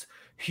boss.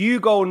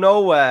 Hugo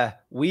nowhere.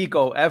 We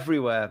go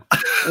everywhere.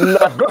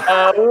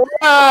 No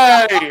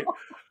way.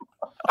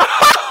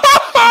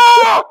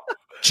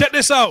 Check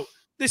this out.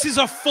 This is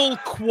a full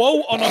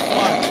quote on a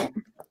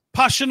flag.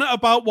 Passionate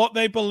about what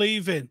they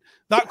believe in.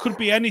 That could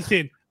be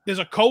anything. There's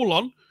a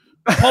colon.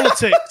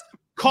 Politics,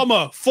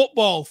 comma,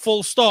 football,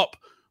 full stop.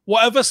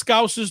 Whatever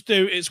Scousers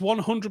do, it's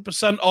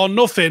 100% or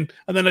nothing,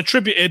 and then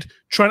attributed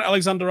Trent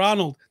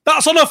Alexander-Arnold.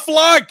 That's on a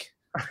flag!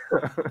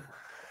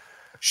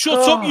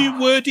 Shut up, you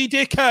wordy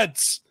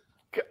dickheads.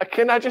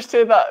 Can I just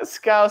hear that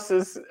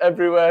Scousers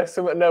everywhere,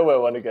 somewhere nowhere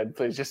one again,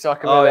 please, just so I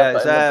can have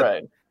that in my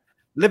brain.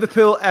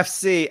 Liverpool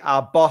FC,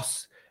 our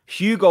boss.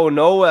 Hugo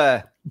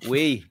nowhere.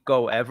 We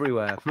go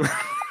everywhere.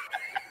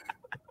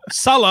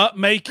 Salah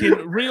making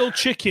real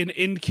chicken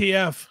in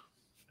Kiev.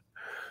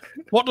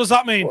 What does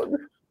that mean?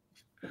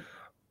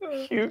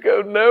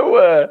 Hugo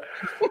nowhere.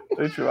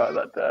 Let's write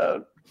that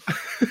down.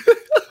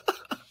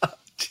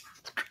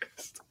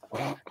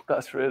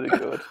 That's really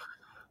good.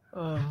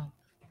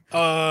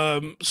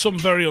 Some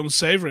very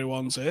unsavory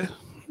ones here.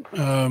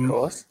 Of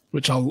course.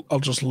 Which I'll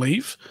just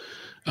leave.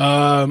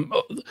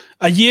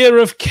 A year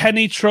of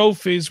Kenny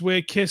trophies,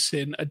 we're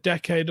kissing. A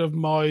decade of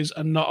Moyes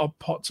and not a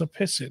pot to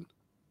pissing.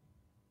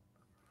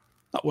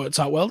 That worked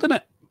out well,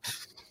 didn't it?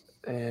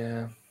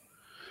 Yeah.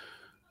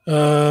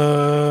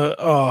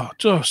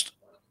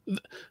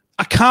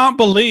 I can't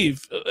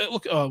believe.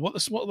 Look, what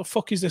the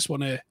fuck is this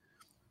one here?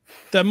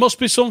 There must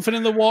be something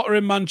in the water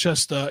in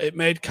Manchester. It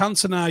made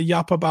Cantona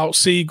yap about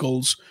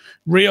seagulls.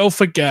 Rio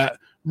forget.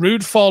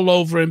 Rude fall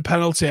over in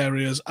penalty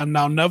areas, and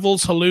now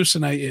Neville's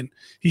hallucinating.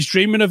 He's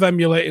dreaming of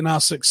emulating our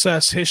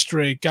success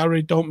history.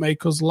 Gary, don't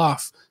make us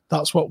laugh.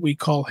 That's what we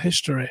call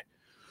history.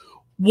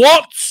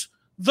 What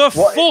the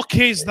fuck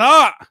is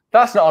that?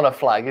 That's not on a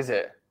flag, is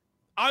it?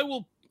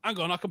 Hang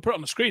on, I can put it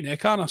on the screen here,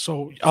 can't I?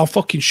 So I'll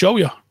fucking show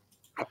you.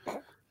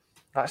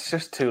 That's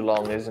just too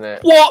long, isn't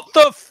it? What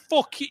the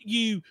fuck,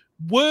 you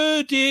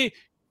wordy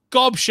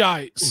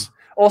gobshites?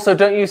 Also,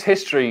 don't use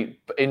history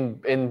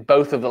in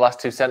both of the last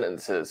two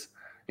sentences.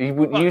 You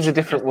would use a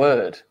different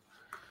word.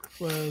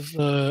 Where's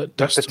the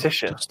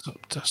repetition?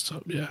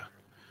 Desktop, yeah.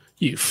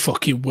 You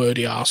fucking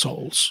wordy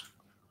assholes.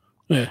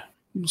 Yeah,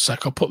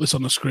 sec, I'll put this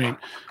on the screen.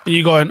 And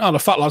you going, oh, the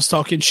fat lad's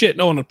talking shit.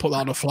 No one would put that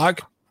on a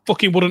flag.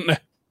 Fucking wouldn't they?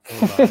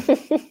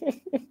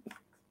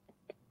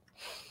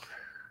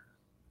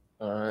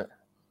 All right.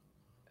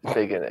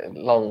 Big in it.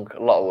 Long,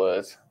 a lot of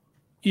words.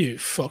 You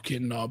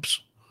fucking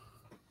knobs.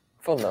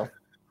 Fun though.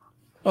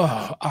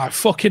 Oh, I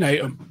fucking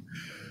hate them.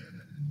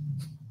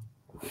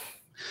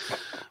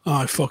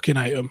 I fucking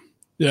hate them.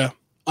 Yeah.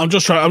 I'm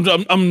just trying.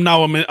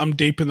 I'm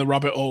deep in the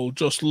rabbit hole,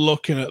 just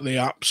looking at the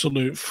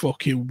absolute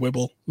fucking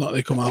wibble that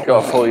they come out. You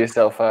gotta pull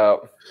yourself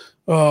out.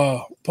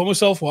 Oh, pull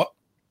myself what?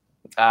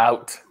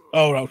 Out.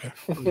 Oh, okay.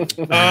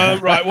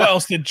 Right. What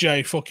else did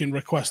Jay fucking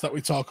request that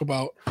we talk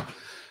about?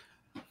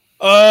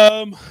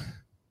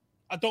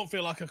 I don't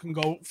feel like I can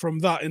go from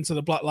that into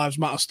the Black Lives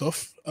Matter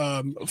stuff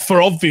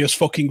for obvious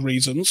fucking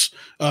reasons.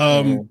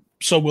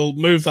 So we'll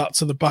move that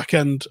to the back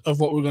end of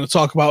what we're going to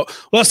talk about.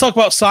 Let's talk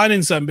about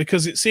signings then,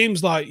 because it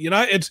seems like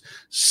United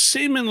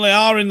seemingly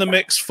are in the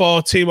mix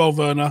for Timo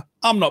Werner.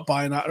 I'm not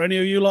buying that. Are any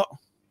of you lot?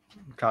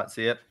 Can't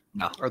see it.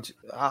 No.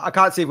 I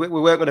can't see. We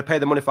weren't going to pay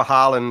the money for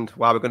Haaland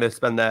while we're going to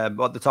spend they're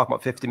talking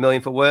about 50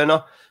 million for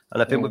Werner.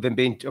 And I think with him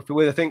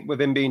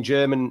being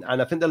German,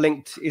 and I think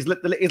he's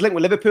linked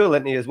with Liverpool,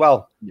 isn't he, as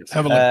well? Yes,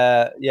 heavily.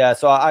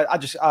 So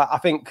I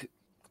think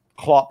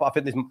Klopp, I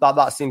think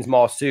that seems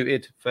more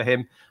suited for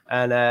him.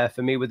 And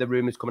for me, with the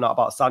rumours coming out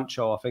about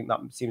Sancho, I think that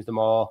seems the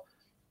more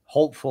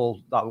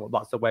hopeful that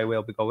that's the way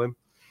we'll be going.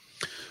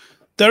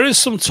 There is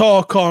some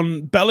talk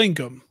on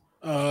Bellingham.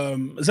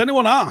 Has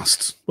anyone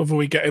asked whether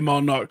we get him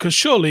or not? Because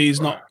surely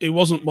he's not. He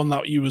wasn't one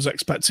that you was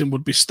expecting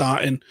would be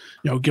starting.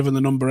 Given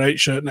the number 8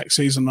 shirt next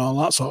season and all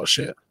that sort of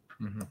shit.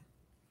 Mm-hmm.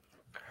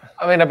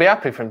 I mean, I'd be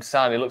happy for him to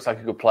sign. He looks like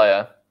a good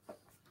player,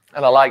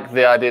 and I like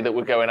the idea that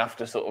we're going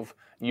after sort of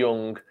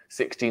young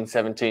 16,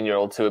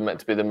 17-year-olds who are meant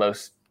to be the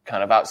most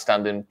kind of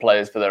outstanding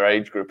players for their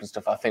age group and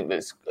stuff. I think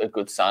that's a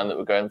good sign that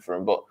we're going for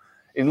him. But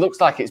it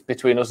looks like it's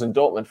between us and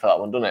Dortmund for that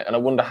one, doesn't it? And I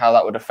wonder how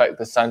that would affect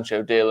the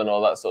Sancho deal and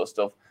all that sort of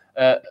stuff.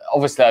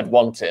 Obviously, I'd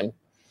want him.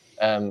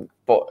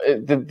 But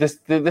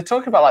they're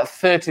talking about like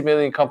 30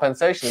 million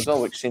compensation as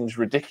well, which seems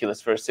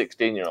ridiculous for a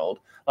 16-year-old.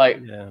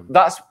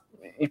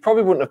 You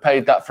probably wouldn't have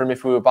paid that for him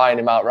if we were buying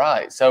him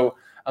outright. So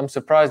I'm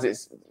surprised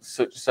it's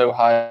so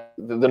high.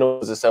 The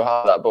numbers are so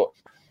high that, but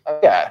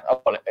yeah, I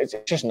want it. It's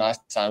just nice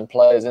to sign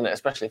players, isn't it?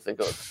 Especially if they're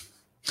good.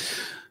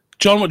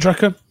 John, what do you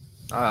reckon?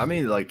 I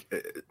mean,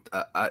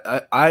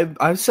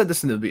 I've said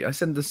this I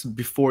said this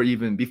before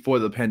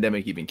the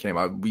pandemic even came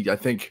out. I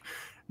think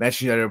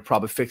Manchester United are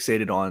probably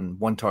fixated on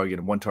one target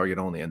and one target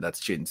only, and that's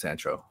Jadon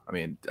Sancho. I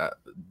mean,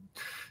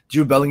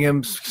 Jude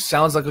Bellingham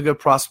sounds like a good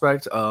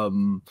prospect.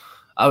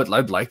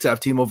 I'd like to have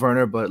Timo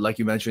Werner, but like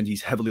you mentioned,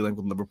 he's heavily linked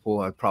with Liverpool.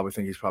 I probably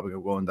think he's probably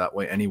going to go in that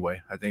way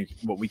anyway. I think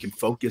what we can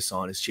focus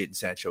on is Jadon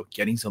Sancho,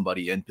 getting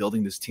somebody in,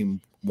 building this team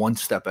one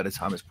step at a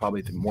time is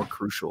probably more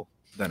crucial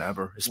than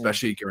ever,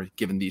 especially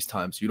given these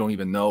times. You don't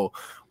even know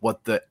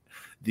what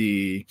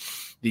the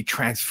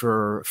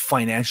transfer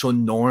financial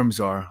norms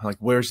are. Like,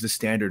 where's the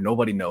standard?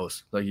 Nobody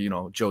knows. Like,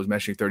 Joe's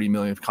mentioning 30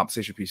 million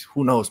compensation piece.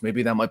 Who knows?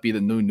 Maybe that might be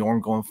the new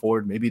norm going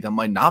forward. Maybe that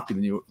might not be the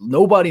new.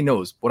 Nobody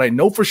knows. What I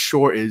know for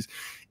sure is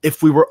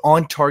if we were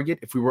on target,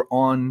 if we were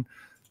on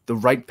the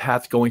right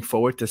path going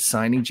forward to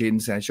signing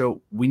Jadon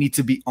Sancho, we need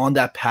to be on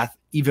that path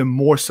even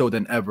more so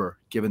than ever,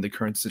 given the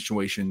current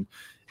situation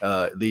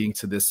leading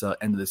to this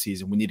end of the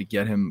season. We need to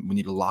get him. We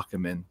need to lock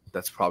him in.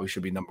 That's probably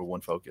should be number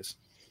one focus.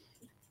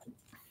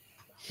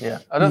 Yeah,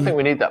 I don't think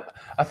we need that.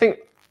 I think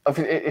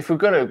if we're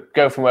going to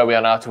go from where we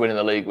are now to winning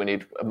the league, we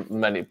need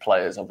many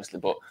players, obviously.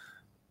 But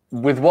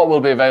with what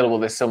will be available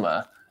this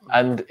summer,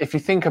 and if you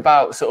think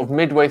about sort of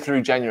midway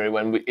through January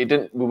when we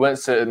weren't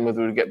certain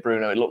whether we'd get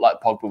Bruno, it looked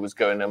like Pogba was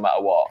going no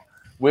matter what.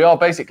 We are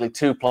basically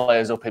 2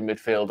 players up in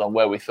midfield on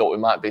where we thought we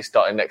might be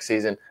starting next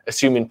season,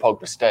 assuming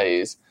Pogba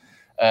stays.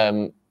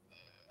 And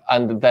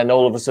then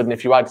all of a sudden,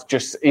 if you add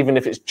even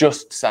if it's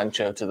just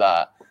Sancho to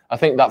that, I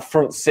think that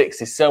front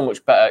 6 is so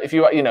much better. If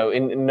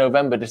in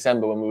November,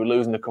 December, when we were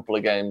losing a couple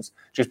of games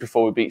just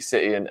before we beat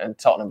City and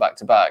Tottenham back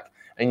to back,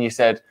 and you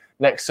said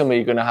next summer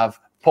you're going to have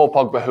Paul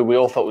Pogba, who we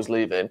all thought was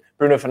leaving,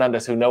 Bruno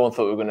Fernandes, who no one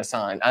thought we were going to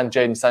sign, and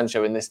Jadon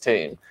Sancho in this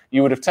team,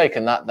 you would have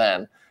taken that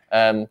then.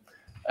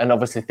 And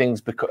obviously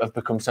things have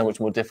become so much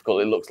more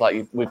difficult. It looks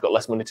like we've got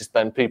less money to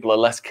spend. People are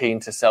less keen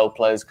to sell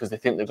players because they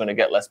think they're going to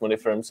get less money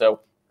for them. So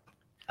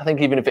I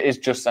think even if it is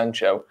just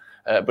Sancho,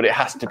 but it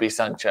has to be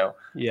Sancho,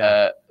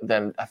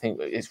 then I think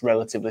it's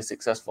relatively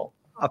successful.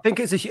 I think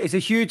it's a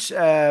huge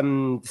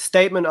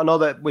statement. I know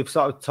that we've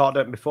sort of talked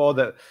about it before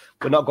that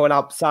we're not going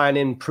out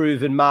signing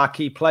proven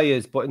marquee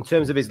players, but in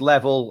terms of his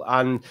level,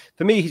 and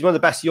for me, he's one of the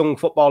best young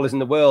footballers in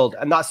the world.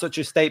 And that's such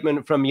a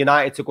statement from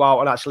United to go out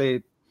and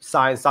actually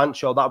sign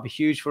Sancho. That would be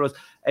huge for us.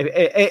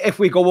 If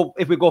we go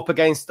up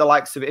against the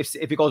likes of if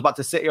he goes back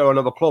to City or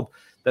another club,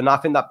 then I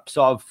think that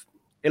sort of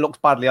it looks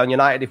badly on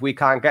United if we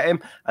can't get him.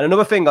 And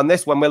another thing on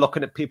this, when we're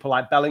looking at people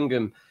like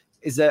Bellingham,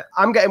 is that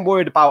I'm getting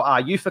worried about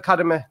our youth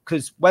academy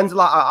because I know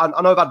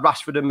I've had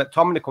Rashford and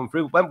McTominay come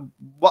through.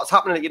 What's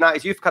happening at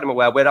United's youth academy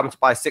where we're having to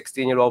buy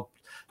 16-year-old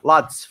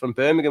lads from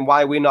Birmingham?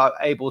 Why are we not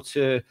able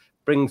to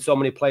bring so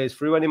many players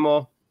through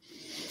anymore?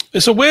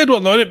 It's a weird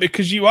one, though, isn't it?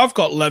 Because you have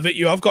got Levitt,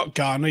 you have got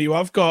Garner, you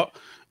have got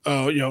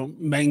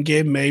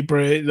Mengi,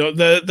 Mabry.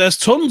 There's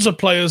tons of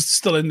players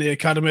still in the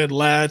academy,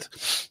 Laird.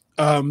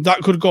 That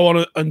could go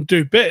on and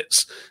do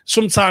bits.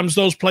 Sometimes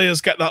those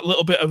players get that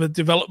little bit of a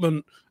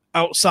development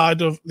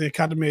outside of the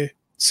academy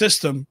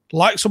system,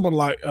 like someone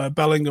like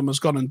Bellingham has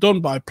gone and done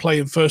by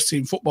playing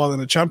first-team football in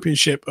the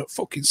Championship at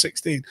fucking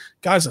 16.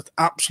 Guy's an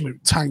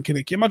absolute tank,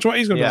 innit? Can you imagine what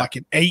he's going to be like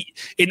in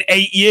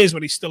 8 years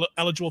when he's still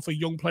eligible for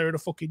Young Player of the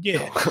fucking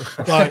Year?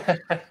 Like,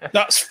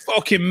 that's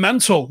fucking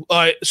mental.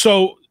 Like,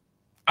 so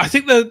I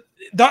think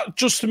that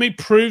just to me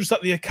proves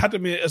that the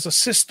academy as a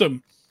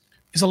system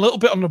is a little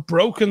bit on the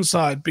broken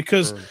side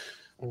because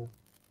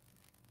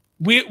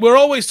we're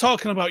always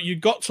talking about you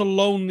got to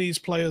loan these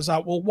players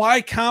out. Well,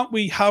 why can't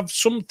we have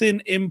something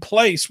in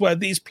place where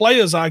these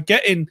players are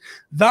getting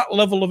that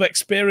level of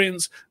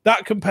experience,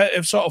 that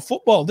competitive sort of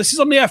football? This is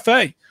on the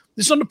FA.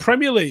 This is on the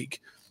Premier League.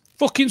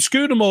 Fucking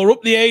Scudamore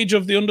up the age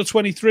of the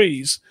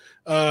under-23s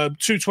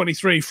to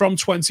 23 from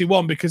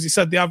 21 because he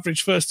said the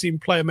average first-team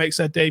player makes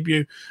their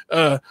debut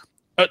at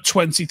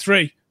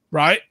 23,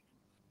 right?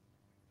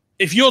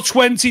 If you're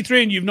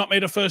 23 and you've not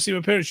made a first team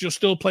appearance, you're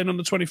still playing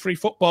under 23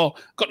 football.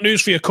 Got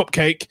news for you,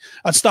 Cupcake.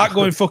 I'd start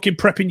going fucking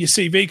prepping your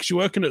CV because you're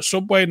working at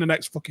Subway in the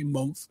next fucking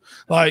month.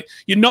 Like,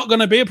 you're not going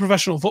to be a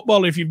professional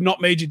footballer if you've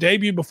not made your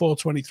debut before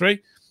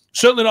 23.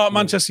 Certainly not at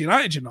Manchester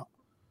United, you're not.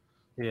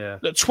 Yeah.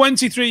 At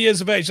 23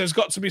 years of age, there's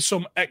got to be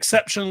some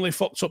exceptionally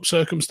fucked up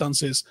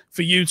circumstances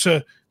for you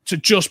to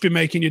just be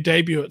making your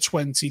debut at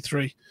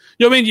 23. You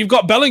know what I mean? You've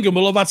got Bellingham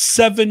will have had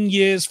 7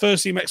 years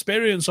first team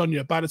experience on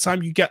you by the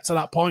time you get to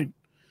that point.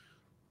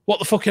 What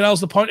the fucking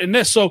hell's the point in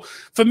this? So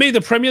for me, the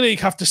Premier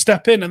League have to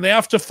step in and they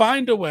have to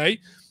find a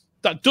way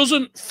that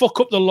doesn't fuck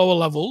up the lower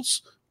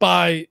levels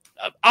by...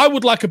 I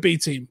would like a B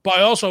team, but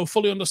I also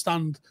fully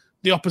understand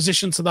the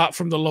opposition to that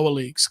from the lower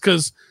leagues.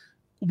 Because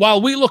while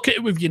we look at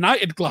it with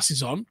United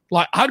glasses on,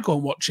 like, I'd go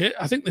and watch it.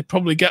 I think they'd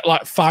probably get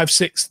like 5,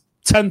 6,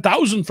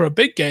 10,000 for a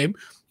big game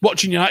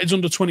watching United's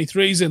under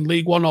 23s in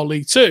League One or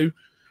League Two.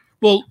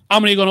 Well, how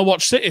many are going to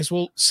watch City's?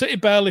 Well, City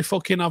barely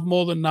fucking have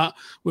more than that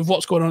with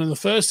what's going on in the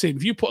first team.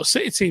 If you put a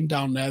City team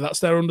down there, that's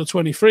their under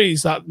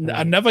 23s that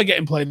are never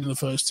getting played in the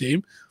first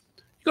team,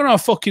 you're going to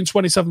have fucking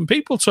 27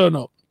 people turn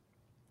up.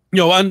 You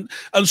know, and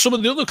some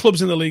of the other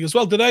clubs in the league as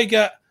well. Do they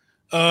get,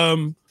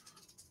 do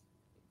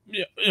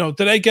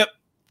they get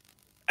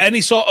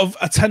any sort of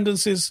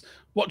attendances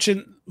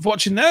watching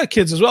their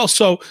kids as well?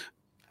 So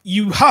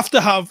you have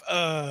to have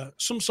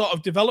some sort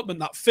of development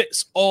that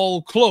fits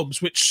all clubs,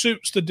 which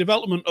suits the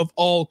development of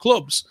all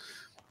clubs.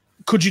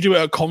 Could you do it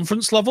at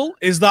conference level?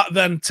 Is that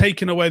then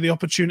taking away the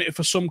opportunity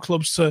for some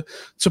clubs to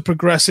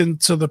progress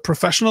into the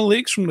professional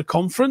leagues from the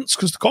conference?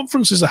 Because the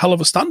conference is a hell of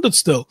a standard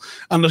still.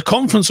 And the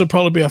conference would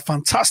probably be a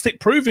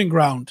fantastic proving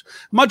ground.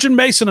 Imagine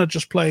Mason had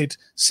just played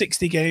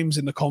 60 games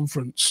in the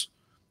conference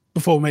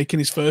before making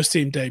his first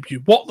team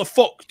debut. What the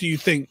fuck do you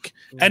think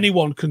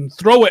anyone can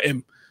throw at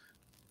him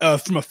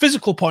from a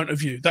physical point of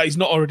view that he's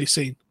not already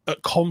seen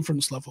at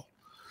conference level?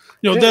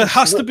 You know, there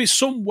has to be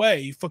some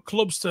way for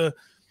clubs to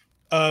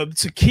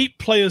keep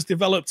players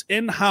developed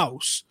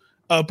in-house,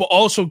 but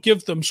also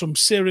give them some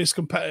serious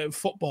competitive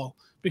football,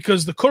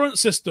 because the current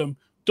system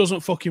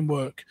doesn't fucking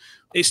work.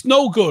 It's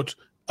no good.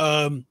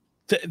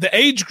 The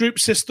age group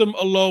system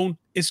alone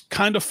is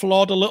kind of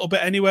flawed a little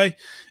bit anyway,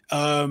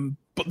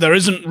 but there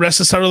isn't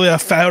necessarily a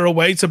fairer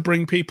way to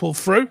bring people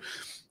through.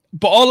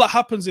 But all that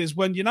happens is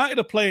when United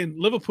are playing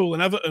Liverpool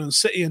and Everton and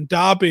City and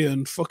Derby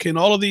and fucking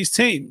all of these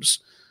teams,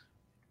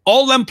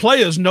 all them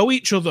players know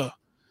each other.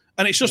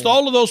 And it's just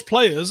all of those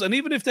players. And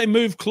even if they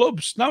move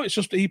clubs, now it's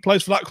just he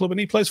plays for that club and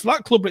he plays for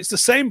that club. But it's the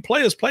same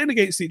players playing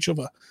against each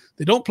other.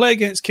 They don't play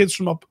against kids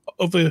from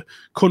other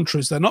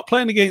countries. They're not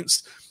playing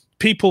against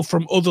people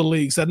from other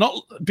leagues. They're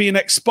not being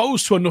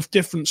exposed to enough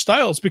different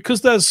styles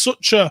because there's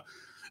such a...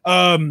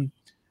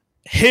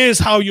 here's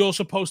how you're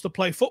supposed to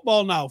play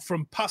football now,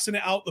 from passing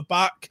it out the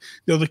back,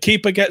 you know, the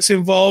keeper gets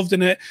involved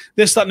in it,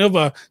 this, that, and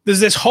other. There's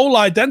this whole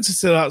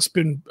identity that's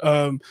been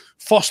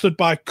fostered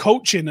by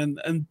coaching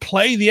and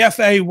play the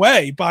FA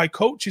way by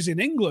coaches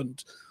in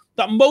England,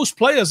 that most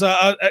players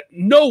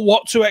know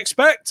what to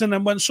expect. And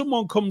then when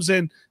someone comes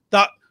in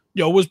that,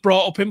 you know, was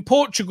brought up in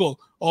Portugal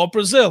or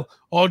Brazil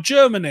or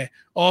Germany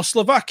or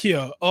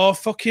Slovakia or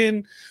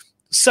fucking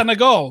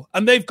Senegal,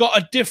 and they've got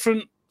a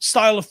different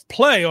style of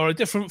play or a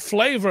different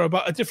flavor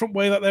about a different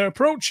way that they're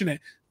approaching it,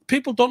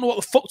 people don't know what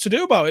the fuck to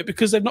do about it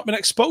because they've not been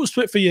exposed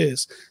to it for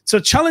years. To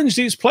challenge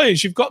these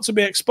players, you've got to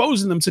be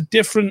exposing them to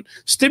different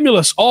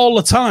stimulus all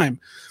the time.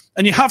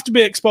 And you have to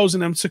be exposing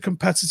them to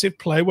competitive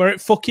play where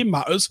it fucking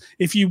matters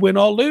if you win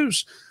or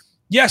lose.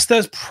 Yes,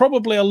 there's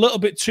probably a little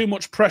bit too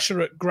much pressure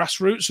at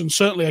grassroots and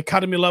certainly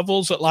academy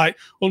levels at like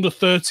under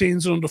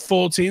 13s and under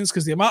 14s,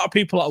 because the amount of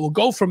people that will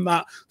go from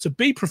that to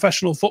be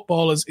professional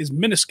footballers is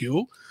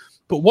minuscule.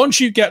 But once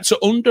you get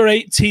to under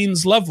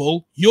 18s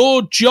level,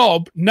 your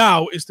job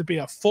now is to be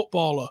a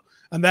footballer.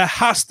 And there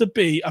has to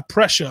be a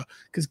pressure,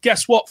 because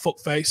guess what,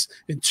 fuckface?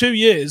 In 2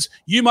 years,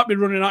 you might be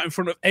running out in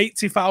front of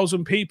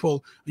 80,000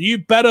 people. And you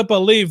better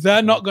believe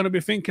they're not going to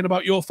be thinking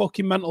about your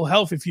fucking mental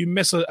health if you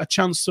miss a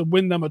chance to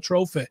win them a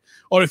trophy,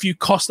 or if you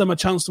cost them a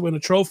chance to win a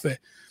trophy.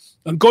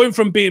 And going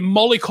from being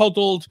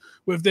mollycoddled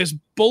with this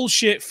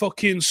bullshit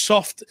fucking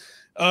soft,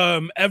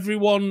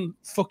 everyone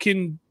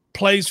fucking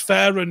plays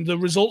fair and the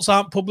results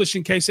aren't published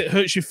in case it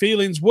hurts your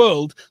feelings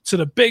world, to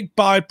the big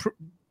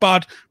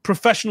bad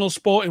professional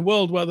sporting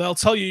world where they'll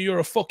tell you you're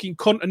a fucking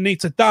cunt and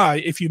need to die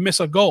if you miss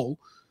a goal.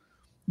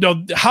 You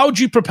know, how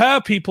do you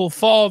prepare people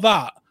for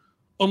that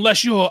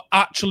unless you're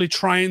actually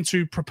trying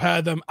to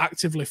prepare them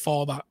actively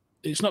for that?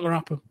 It's not going to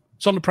happen.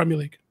 It's on the Premier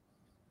League.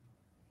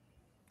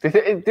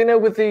 Do you know,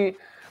 with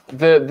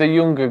the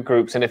younger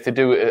groups, and if they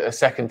do a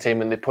second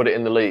team and they put it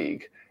in the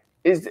league,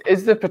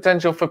 Is there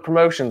potential for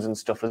promotions and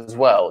stuff as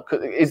well?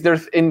 Is there,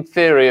 in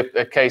theory,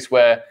 a case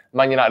where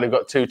Man United have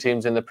got 2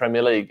 teams in the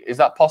Premier League? Is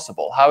that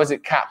possible? How is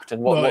it capped?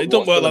 And it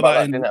don't work like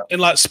that in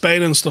like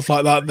Spain and stuff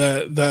like that.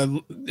 They're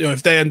you know,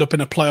 if they end up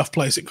in a playoff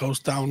place, it goes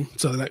down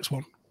to the next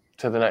one.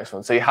 To the next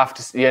one. So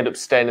you end up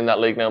staying in that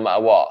league no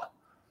matter what.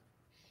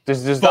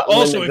 Does but that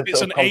also, if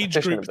it's an age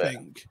group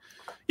thing,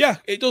 yeah,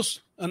 it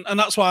does, and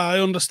that's why I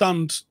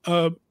understand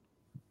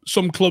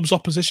some clubs'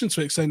 opposition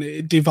to it, saying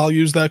it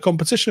devalues their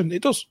competition.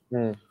 It does.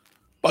 But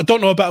I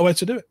don't know a better way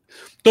to do it.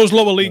 Those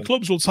lower league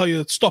clubs will tell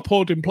you, stop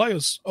hoarding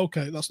players.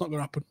 Okay, that's not going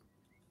to happen.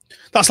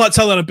 That's like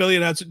telling a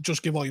billionaire to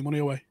just give all your money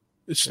away.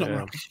 It's not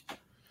going to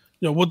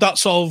happen. Would that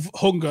solve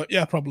hunger?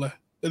 Yeah, probably.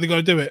 Are they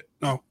going to do it?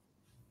 No.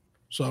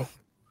 So,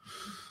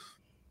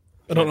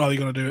 I don't know how they're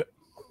going to do it.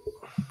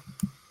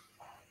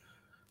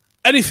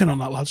 Anything on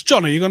that, lads?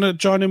 John, are you going to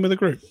join in with the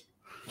group?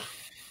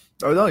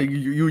 Oh no,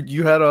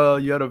 you had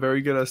a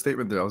very good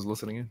statement there. I was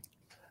listening in.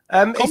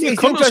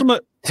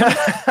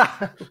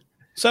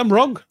 So I'm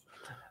wrong.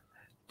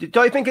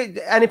 Don't you think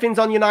anything's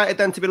on United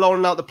then to be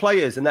loaning out the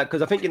players and that?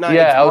 Because I think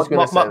United's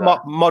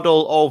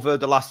model over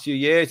the last few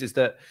years is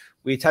that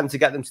we tend to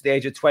get them to the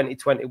age of 20,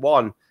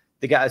 21.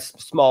 They get a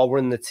small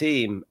run in the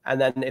team,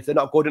 and then if they're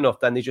not good enough,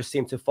 then they just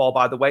seem to fall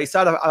by the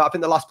wayside. I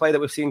think the last player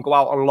that we've seen go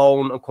out on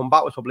loan and come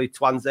back was probably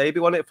Tuanzebe,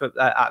 wasn't it,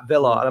 at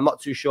Villa? And I'm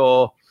not too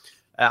sure.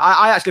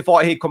 I actually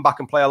thought he'd come back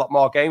and play a lot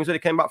more games when he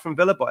came back from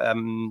Villa, but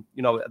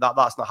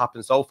that's not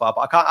happened so far.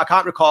 But I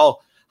can't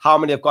recall how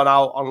many have gone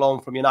out on loan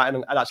from United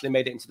and actually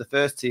made it into the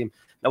first team.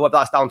 Now, whether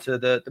that's down to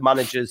the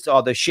managers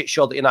or the shit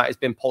show that United's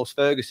been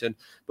post-Ferguson.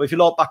 But if you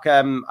look back,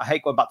 I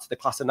hate going back to the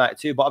class of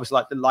 92, but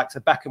obviously the likes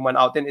of Beckham went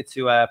out, didn't it,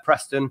 to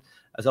Preston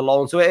as a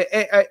loan. So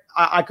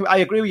I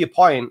agree with your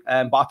point,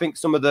 but I think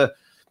some of the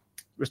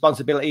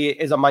responsibility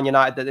is on Man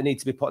United that they need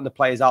to be putting the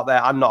players out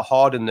there and not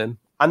hoarding them.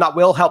 And that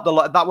will help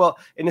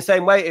in the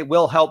same way, it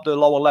will help the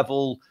lower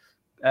level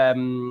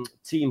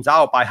teams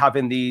out by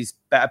having these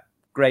better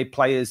grade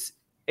players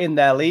in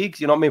their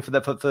leagues, you know what I mean, for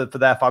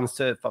their fans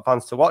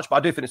to watch. But I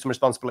do think it's some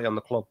responsibility on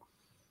the club.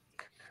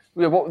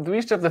 Yeah, we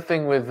used to have the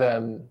thing with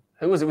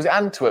who was it? Was it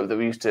Antwerp that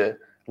we used to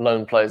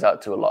loan players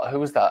out to a lot? Who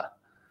was that?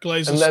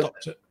 Glazers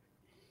stopped it.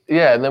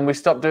 Yeah, and then we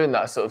stopped doing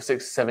that sort of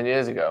 6 or 7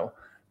 years ago.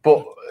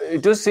 But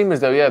it does seem as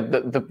though,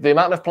 the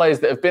amount of players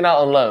that have been out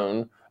on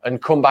loan and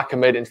come back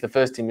and made it into the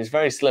first team is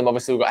very slim.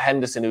 Obviously, we've got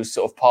Henderson, who's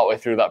sort of partway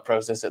through that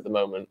process at the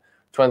moment.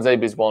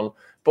 Tuanzebe's one.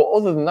 But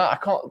other than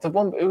that,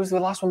 it was the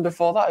last one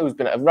before that who's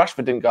been at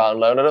Rashford didn't go out on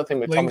loan. I don't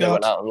think McTominay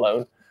went out on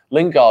loan.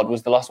 Lingard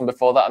was the last one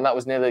before that, and that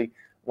was nearly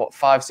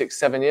 5, 6,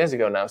 7 years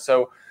ago now.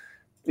 So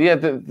I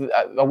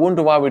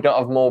wonder why we don't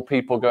have more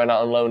people going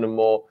out on loan and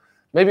more.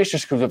 Maybe it's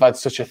just because we've had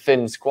such a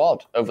thin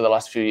squad over the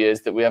last few years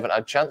that we haven't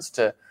had a chance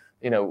to,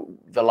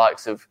 the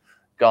likes of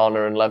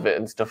Garner and Levitt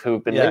and stuff who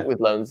have been linked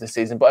with loans this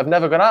season, but have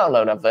never gone out on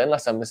loan, have they?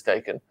 Unless I'm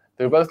mistaken.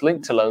 They were both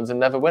linked to loans and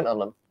never went on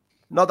them.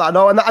 Not that I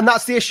know, and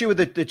that's the issue with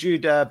the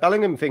Jude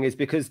Bellingham thing is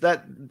because they're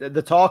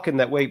talking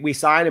that we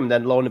sign him and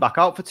then loan him back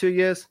out for 2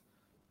 years.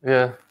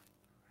 Yeah.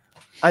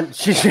 And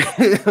so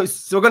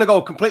we're going to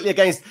go completely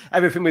against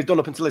everything we've done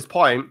up until this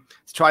point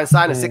to try and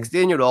sign a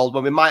 16-year-old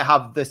when we might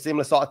have the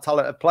similar sort of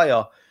talented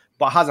player,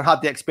 but hasn't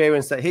had the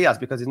experience that he has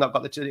because he's not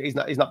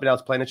been able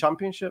to play in a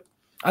championship.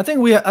 I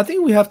think we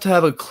have to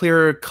have a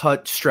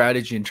clear-cut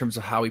strategy in terms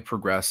of how we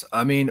progress.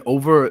 I mean,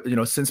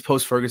 since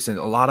post-Ferguson,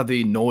 a lot of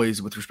the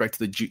noise with respect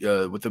to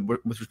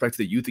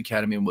the youth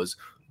academy was,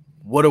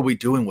 what are we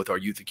doing with our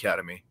youth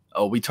academy?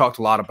 We talked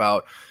a lot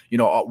about,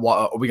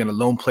 are we going to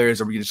loan players?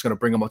 Are we just going to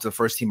bring them up to the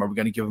first team? Are we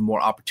going to give them more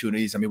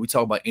opportunities? I mean, we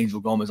talk about Angel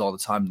Gomez all the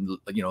time,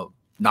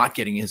 not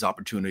getting his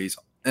opportunities.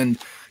 And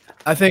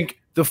I think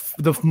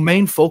the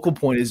main focal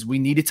point is we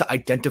needed to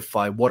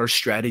identify what our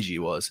strategy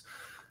was.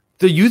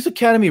 The youth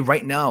academy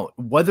right now,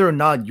 whether or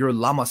not you're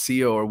La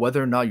Masia or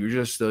whether or not you're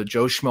just a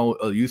Joe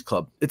Schmo youth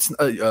club, it's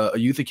a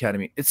youth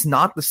academy. It's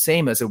not the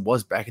same as it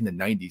was back in the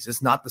 90s.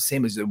 It's not the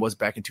same as it was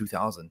back in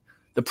 2000.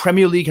 The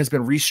Premier League has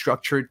been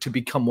restructured to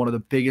become one of the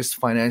biggest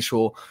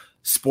financial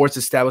sports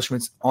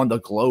establishments on the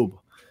globe.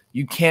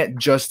 You can't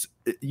just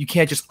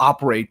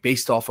operate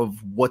based off of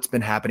what's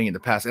been happening in the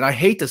past. And I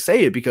hate to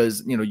say it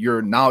because,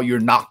 you're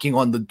knocking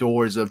on the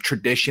doors of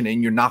tradition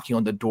and you're knocking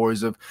on the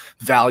doors of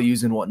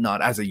values and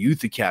whatnot as a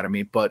youth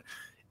academy. But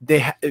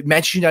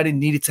Manchester United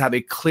needed to have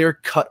a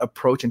clear-cut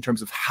approach in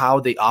terms of how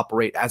they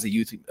operate as a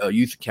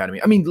youth academy.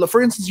 I mean,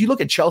 for instance, you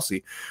look at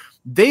Chelsea,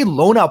 they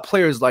loan out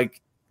players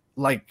like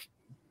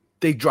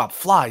they drop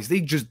flies.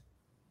 They just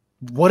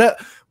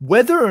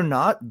whether or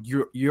not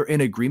you're in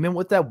agreement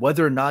with that,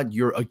 whether or not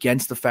you're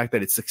against the fact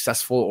that it's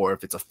successful or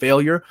if it's a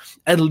failure,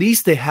 at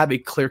least they have a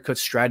clear-cut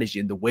strategy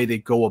in the way they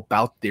go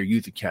about their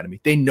youth academy.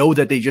 They know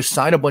that they just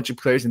sign a bunch of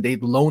players and they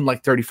loan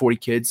like 30, 40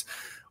 kids.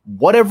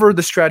 Whatever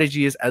the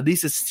strategy is, at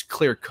least it's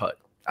clear-cut.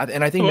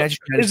 And I think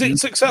is it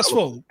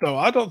successful though?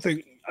 I don't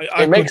think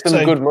it makes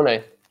them good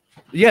money.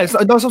 Yeah,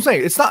 that's what I'm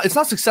saying. It's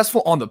not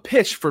successful on the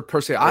pitch per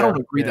se. I don't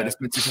agree that it's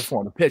been successful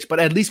on the pitch, but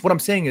at least what I'm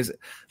saying is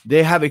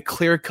they have a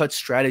clear-cut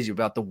strategy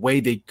about the way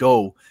they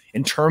go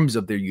in terms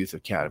of their youth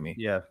academy.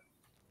 Yeah,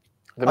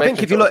 I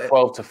think if you look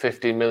 12 to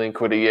 15 million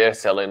quid a year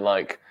selling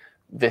like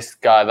this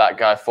guy, that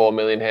guy, 4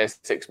 million here,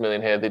 6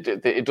 million here,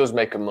 it does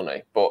make them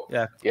money. But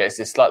it's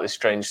this slightly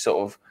strange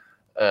sort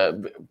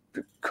of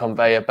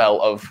conveyor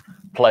belt of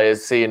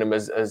players seeing them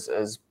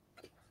as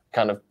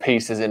kind of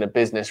pieces in a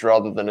business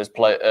rather than as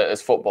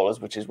footballers,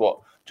 which is what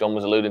John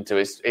was alluding to.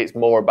 It's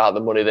more about the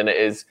money than it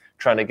is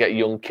trying to get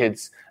young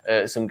kids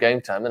some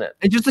game time, isn't it?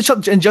 And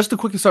just to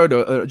quickly,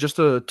 just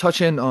to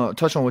touch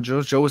on what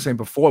Joe was saying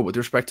before with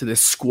respect to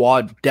this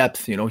squad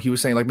depth. You know, he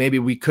was saying like maybe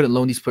we couldn't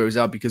loan these players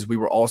out because we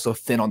were also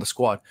thin on the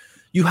squad.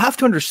 You have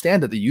to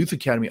understand that the youth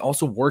academy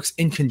also works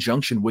in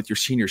conjunction with your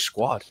senior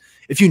squad.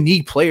 If you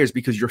need players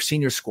because your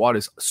senior squad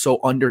is so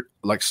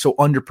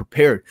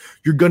underprepared,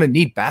 you're gonna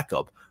need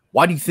backup.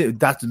 Why do you think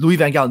that Louis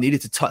Van Gaal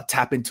needed to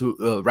tap into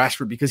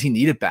Rashford? Because he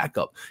needed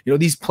backup. You know,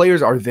 these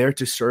players are there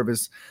to serve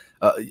as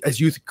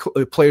youth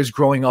players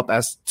growing up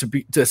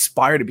to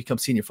aspire to become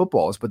senior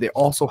footballers, but they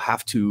also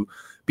have to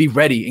be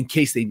ready in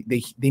case they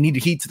need to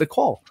heed to the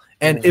call.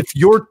 And if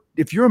your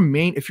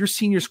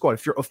senior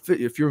squad,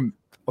 if your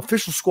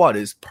official squad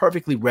is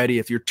perfectly ready,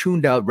 if you're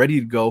tuned out, ready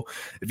to go,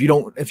 if you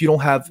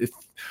don't have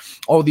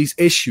all these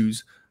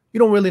issues, you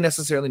don't really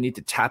necessarily need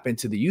to tap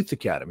into the youth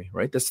academy,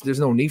 right? There's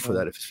no need for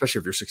that, especially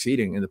if you're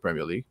succeeding in the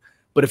Premier League.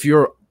 But if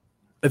you're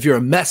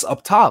a mess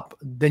up top,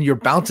 then you're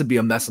bound to be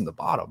a mess on the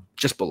bottom,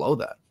 just below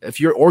that.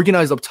 If you're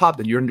organized up top,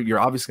 then you're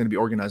obviously going to be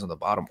organized on the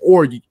bottom,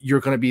 or you're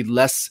going to be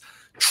less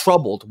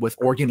troubled with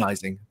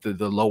organizing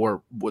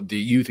the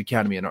youth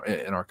academy in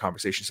our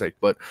conversation's sake.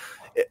 But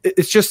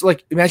it's just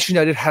like Manchester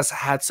United has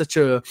had such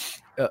an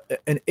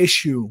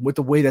issue with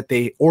the way that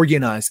they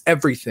organize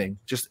everything.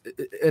 Just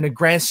in a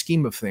grand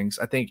scheme of things,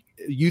 I think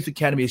youth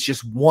academy is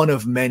just one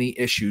of many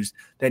issues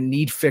that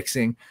need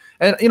fixing.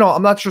 And you know,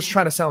 I'm not just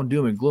trying to sound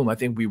doom and gloom. I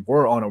think we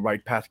were on a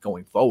right path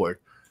going forward,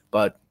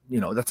 but you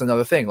know, that's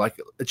another thing. Like,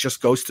 it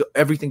just goes to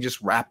everything just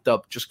wrapped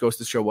up, just goes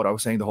to show what I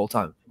was saying the whole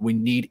time. We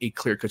need a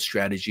clear-cut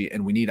strategy,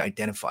 and we need to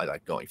identify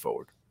that going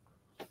forward.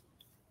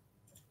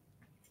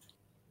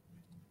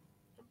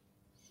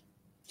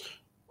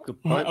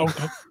 Good point.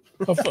 Okay.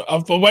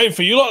 I've been waiting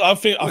for you lot. I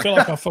feel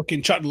like I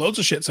fucking chatted loads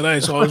of shit today,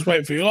 so I was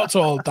waiting for you lot to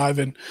all dive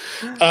in.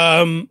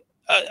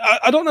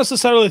 I don't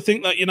necessarily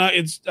think that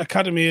United's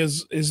academy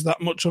is that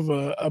much of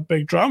a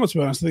big drama, to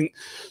be honest. I think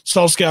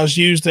Solskjaer has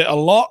used it a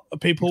lot.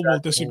 People will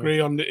disagree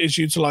on his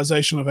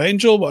utilization of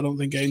Angel, but I don't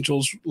think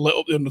Angel's lit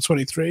up the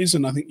under-23s,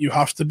 and I think you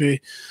have to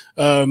be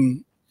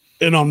in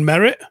on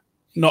merit,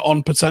 not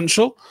on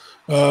potential.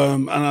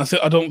 And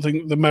I don't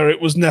think the merit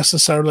was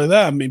necessarily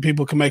there. I mean,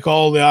 people can make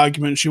all the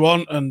arguments you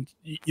want, and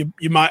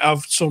you might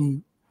have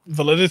some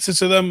validity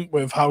to them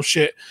with how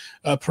shit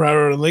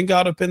Pereira and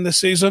Lingard have been this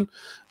season.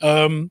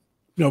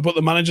 But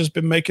the manager's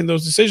been making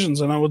those decisions,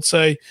 and I would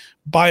say,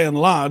 by and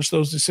large,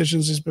 those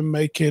decisions he's been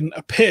making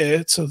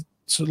appear to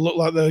look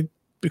like they're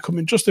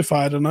becoming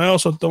justified. And I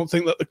also don't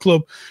think that the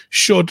club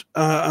should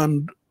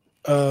and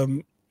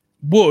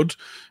would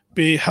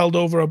be held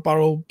over a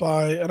barrel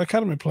by an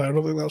academy player. I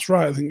don't think that's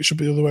right. I think it should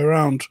be the other way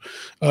around.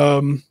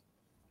 But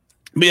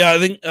yeah, I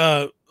think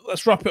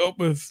let's wrap it up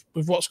with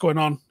what's going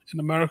on in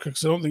America,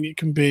 because I don't think it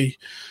can be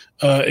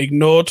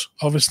ignored.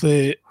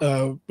 Obviously,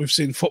 we've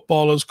seen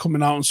footballers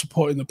coming out and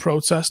supporting the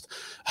protest.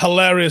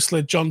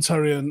 Hilariously, John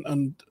Terry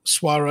and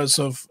Suarez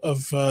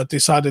have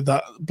decided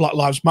that Black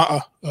Lives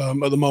Matter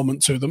at the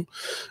moment to them.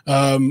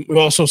 We've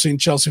also seen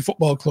Chelsea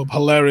Football Club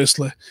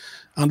hilariously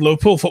and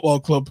Liverpool Football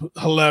Club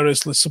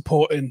hilariously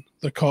supporting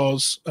the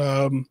cause.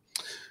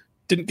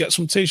 Didn't get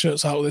some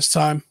T-shirts out this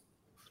time.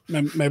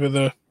 Maybe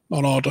they're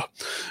on order.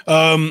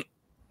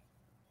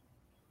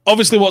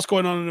 Obviously, what's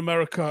going on in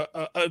America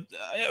it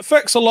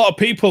affects a lot of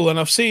people, and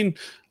I've seen,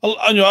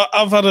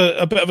 I've had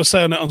a bit of a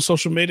say on it on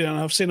social media, and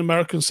I've seen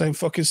Americans saying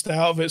 "fucking stay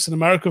out of it." It's an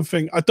American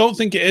thing. I don't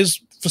think it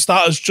is, for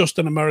starters, just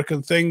an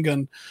American thing,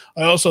 and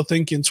I also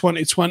think in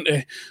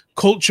 2020,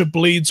 culture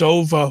bleeds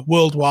over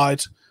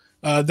worldwide.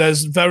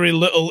 There's very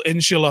little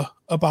insular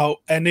about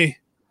any,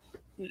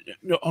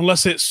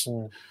 unless it's,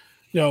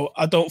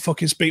 I don't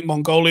fucking speak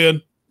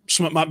Mongolian.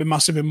 Something might be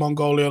massive in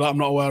Mongolia that I'm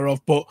not aware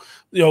of, but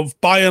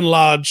by and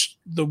large,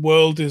 the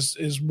world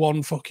is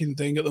one fucking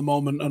thing at the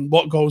moment, and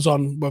what goes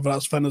on, whether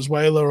that's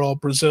Venezuela or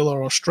Brazil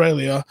or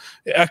Australia,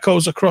 it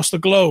echoes across the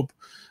globe.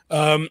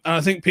 And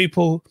I think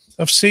people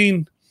have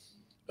seen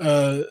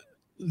the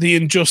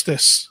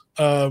injustice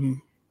of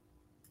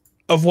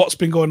what's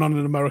been going on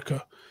in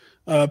America.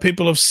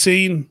 People have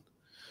seen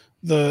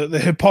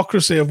the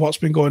hypocrisy of what's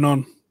been going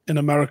on in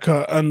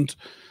America, and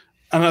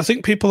I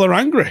think people are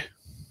angry.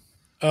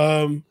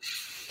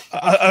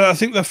 I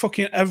think they're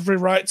fucking every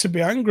right to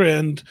be angry,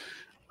 and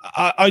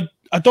I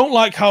don't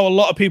like how a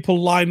lot of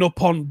people line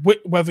up on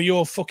whether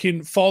you're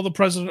fucking for the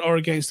president or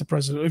against the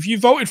president. If you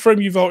voted for him,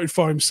 you voted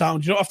for him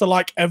sound. You don't have to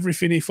like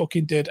everything he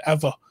fucking did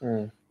ever,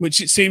 which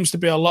it seems to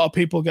be a lot of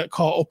people get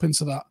caught up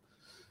into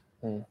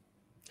that.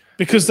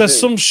 Because there's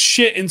some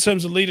shit in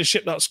terms of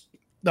leadership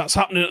that's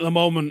happening at the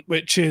moment,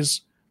 which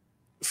is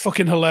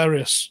fucking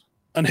hilarious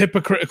and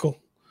hypocritical.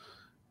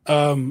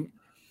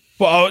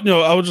 But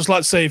I would just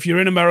like to say, if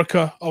you're in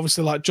America,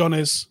 obviously like John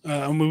is,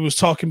 and we was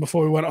talking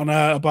before we went on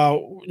air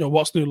about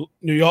what's New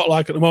York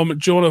like at the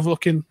moment. Do you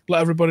want to let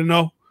everybody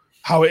know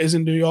how it is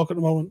in New York at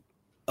the moment?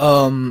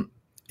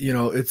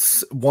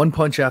 it's one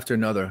punch after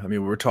another. I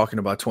mean, we were talking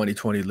about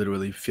 2020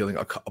 literally feeling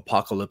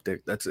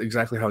apocalyptic. That's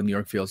exactly how New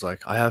York feels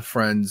like. I have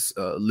friends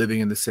living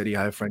in the city.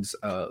 I have friends,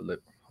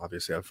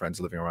 obviously I have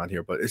friends living around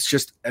here, but it's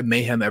just a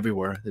mayhem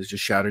everywhere. There's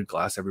just shattered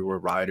glass everywhere,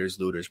 rioters,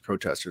 looters,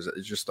 protesters.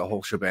 It's just the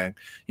whole shebang.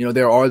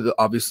 There are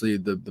obviously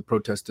the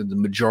protesters, the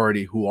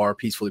majority who are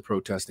peacefully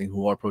protesting,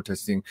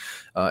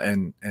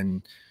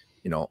 and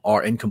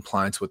are in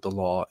compliance with the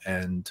law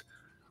and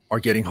are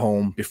getting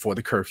home before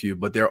the curfew,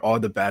 but there are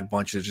the bad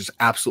bunches just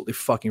absolutely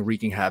fucking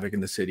wreaking havoc in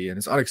the city, and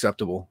it's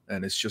unacceptable,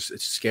 and it's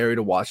scary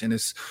to watch. And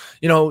it's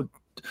when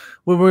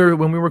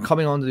we were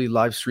coming on to the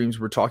live streams,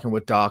 we were talking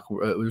with Doc, we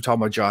were talking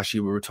about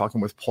Joshy, we were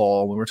talking with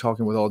Paul, we were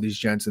talking with all these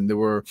gents, and they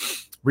were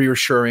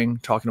reassuring,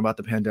 talking about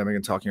the pandemic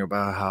and talking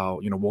about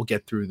how we'll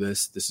get through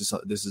this. This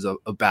is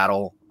a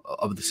battle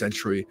of the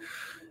century.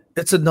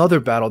 It's another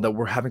battle that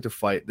we're having to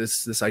fight.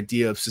 This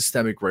idea of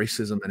systemic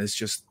racism, and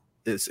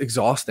it's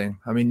exhausting.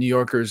 I mean, New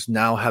Yorkers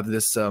now have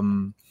this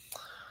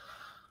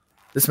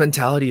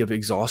mentality of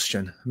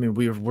exhaustion. I mean,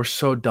 we're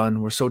so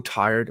done, we're so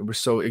tired, and we're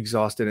so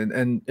exhausted.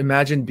 And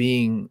imagine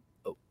being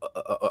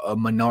a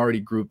minority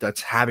group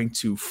that's having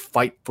to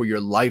fight for your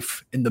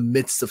life in the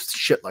midst of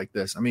shit like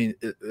this. I mean,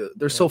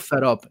 they're so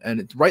fed up, and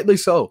it's rightly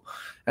so.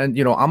 And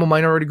I'm a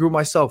minority group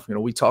myself.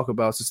 We talk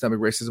about systemic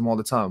racism all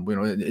the time.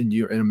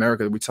 In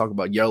America, we talk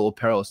about yellow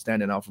peril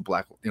standing out for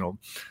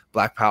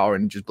black power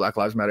and just Black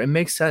Lives Matter. It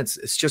makes sense.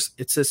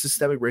 It's a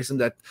systemic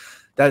racism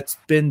that's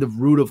been the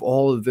root of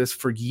all of this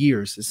for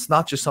years. It's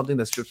not just something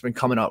that's just been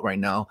coming out right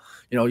now.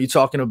 You're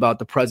talking about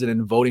the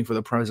president voting for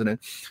the president.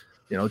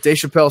 Dave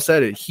Chappelle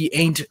said it. He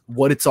ain't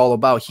what it's all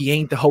about. He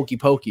ain't the hokey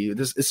pokey.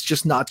 It's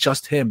just not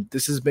just him.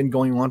 This has been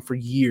going on for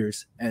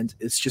years, and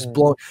it's just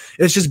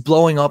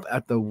blowing up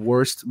at the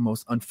worst,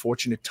 most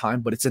unfortunate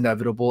time. But it's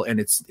inevitable, and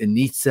it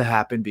needs to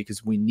happen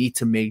because we need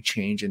to make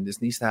change, and this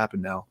needs to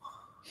happen now.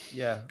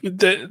 Yeah,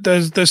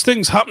 there's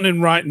things happening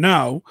right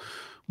now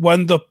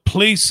when the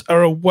police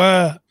are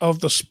aware of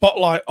the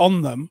spotlight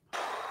on them,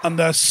 and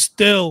they're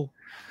still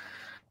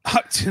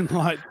acting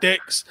like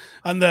dicks.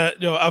 And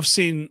I've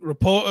seen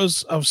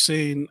reporters, I've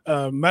seen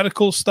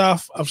medical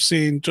staff, I've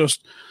seen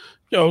just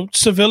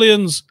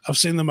civilians. I've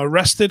seen them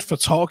arrested for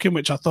talking,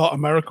 which I thought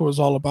America was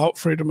all about,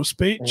 freedom of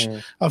speech.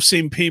 I've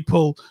seen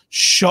people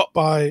shot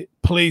by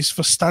police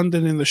for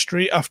standing in the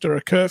street after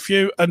a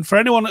curfew. And for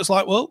anyone that's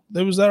like, well,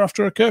 they was there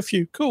after a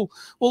curfew, cool.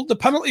 Well, the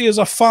penalty is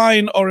a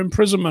fine or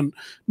imprisonment,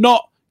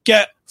 not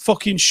get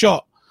fucking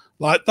shot.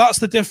 Like, that's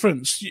the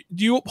difference.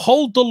 You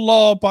uphold the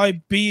law by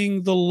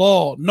being the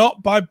law,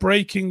 not by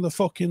breaking the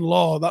fucking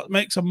law. That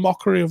makes a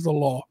mockery of the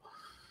law.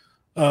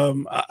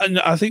 And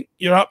I think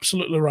you're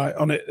absolutely right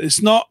on it.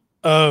 It's not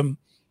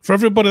for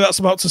everybody that's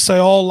about to say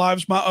all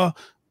lives matter.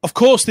 Of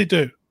course they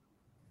do.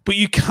 But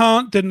you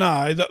can't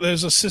deny that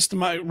there's a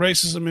systematic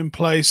racism in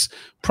place,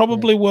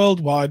 probably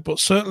worldwide, but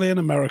certainly in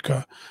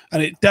America.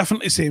 And it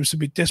definitely seems to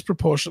be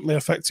disproportionately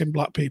affecting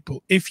black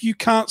people. If you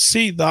can't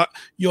see that,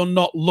 you're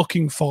not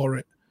looking for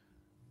it.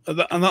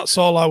 And that's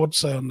all I would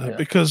say on that,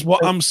 because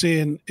what I'm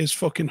seeing is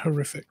fucking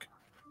horrific.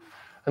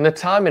 And the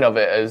timing of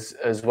it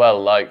as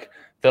well, like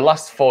the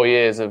last 4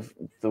 years of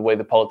the way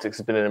the politics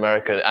has been in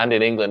America and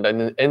in England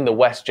and in the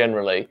West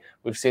generally,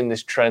 we've seen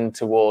this trend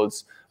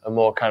towards a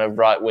more kind of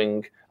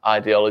right-wing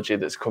ideology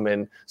that's come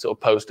in sort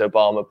of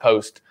post-Obama,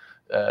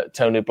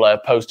 post-Tony Blair,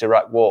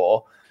 post-Iraq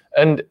war.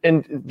 And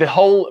the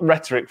whole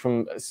rhetoric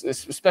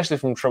especially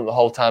from Trump the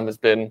whole time has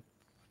been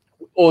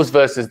us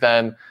versus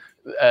them.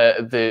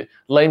 The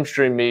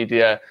lamestream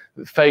media,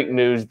 fake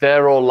news,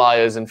 they're all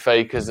liars and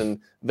fakers and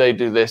they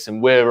do this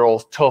and we're all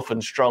tough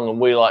and strong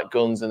and we like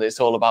guns and it's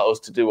all about us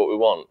to do what we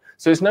want.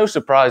 So it's no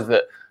surprise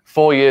that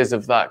 4 years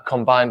of that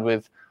combined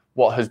with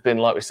what has been,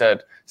 like we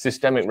said,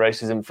 systemic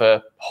racism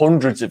for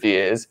hundreds of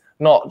years,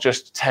 not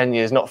just 10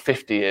 years, not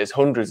 50 years,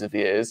 hundreds of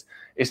years,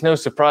 it's no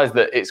surprise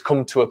that it's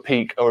come to a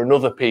peak or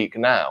another peak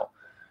now.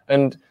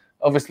 And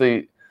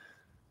obviously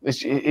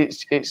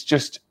it's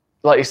just,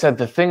 like you said,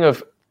 the thing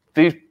of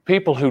these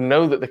people who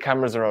know that the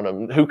cameras are on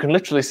them, who can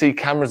literally see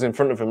cameras in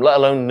front of them, let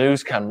alone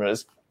news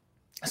cameras,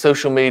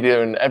 social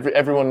media, and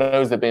everyone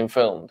knows they're being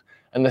filmed.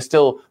 And they're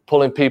still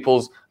pulling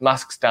people's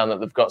masks down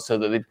that they've got so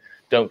that they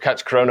don't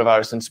catch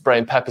coronavirus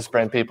and pepper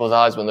spraying people's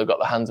eyes when they've got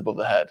their hands above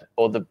their head,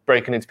 or they're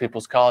breaking into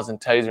people's cars and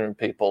tasering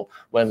people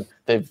when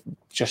they're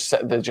just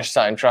sat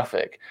in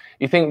traffic.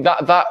 You think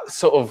that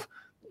sort of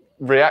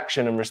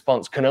reaction and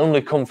response can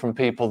only come from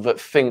people that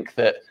think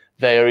that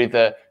they are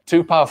either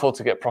too powerful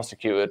to get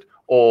prosecuted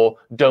or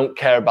don't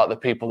care about the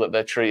people that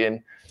they're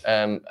treating,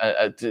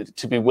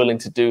 to be willing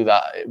to do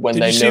that when they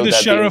know they're being seen. Did you see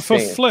the sheriff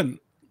of Flint?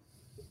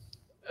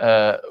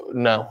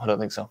 No, I don't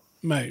think so.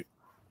 Mate,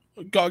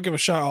 got to give a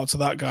shout out to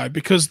that guy,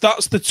 because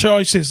that's the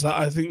choices that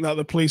I think that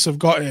the police have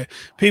got here.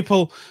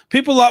 People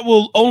that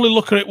will only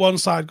look at it one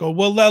side, go,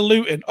 well, they're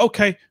looting.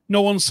 Okay,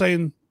 no one's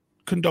saying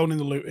condoning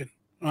the looting.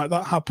 Right,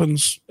 that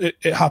happens.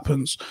 It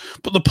happens.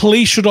 But the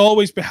police should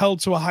always be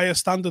held to a higher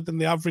standard than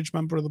the average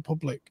member of the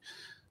public.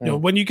 You know,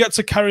 when you get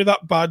to carry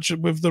that badge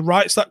with the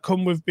rights that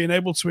come with being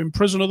able to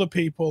imprison other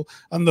people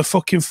and the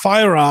fucking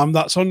firearm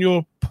that's on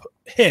your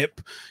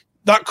hip,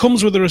 that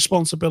comes with a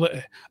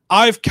responsibility.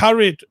 I've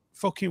carried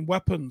fucking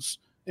weapons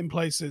in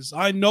places.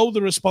 I know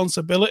the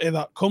responsibility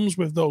that comes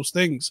with those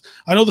things.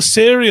 I know the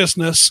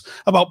seriousness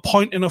about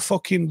pointing a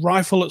fucking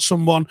rifle at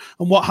someone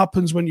and what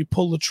happens when you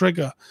pull the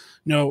trigger.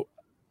 You know,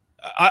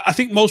 I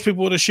think most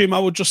people would assume I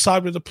would just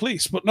side with the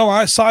police, but no,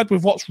 I side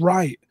with what's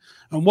right.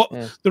 And what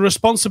the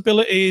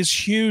responsibility is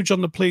huge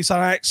on the police, and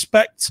I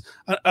expect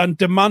and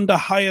demand a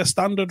higher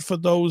standard for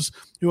those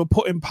who are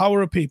put in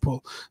power of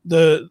people.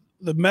 The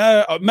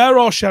mayor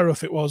or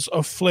sheriff it was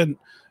of Flint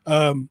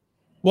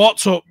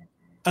walked up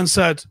and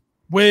said,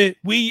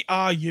 "We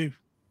are you.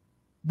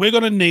 We're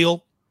going to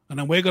kneel and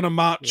then we're going to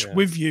march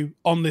with you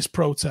on this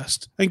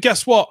protest." And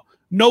guess what?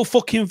 No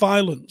fucking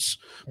violence.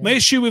 My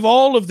issue with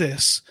all of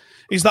this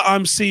is that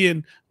I'm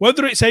seeing,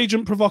 whether it's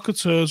agent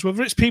provocateurs,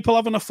 whether it's people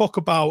having a fuck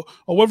about,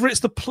 or whether it's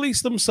the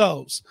police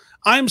themselves,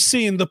 I'm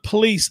seeing the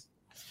police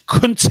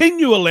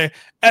continually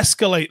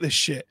escalate this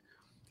shit.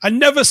 I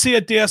never see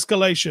a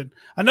de-escalation.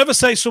 I never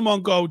say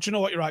someone go, "Do you know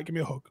what, you're right, give me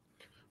a hug."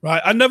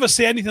 Right? I never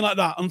see anything like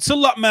that until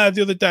that mayor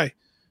the other day.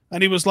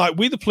 And he was like,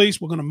 "We the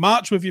police, we're going to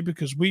march with you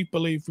because we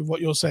believe with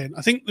what you're saying."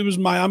 I think there was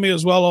Miami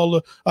as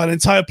well. An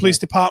entire police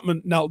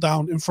department knelt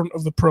down in front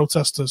of the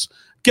protesters.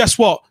 Guess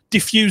what?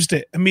 Diffused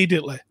it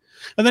immediately.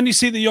 And then you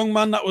see the young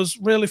man that was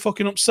really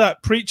fucking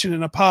upset preaching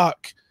in a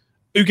park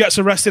who gets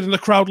arrested and the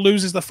crowd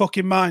loses their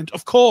fucking mind.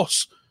 Of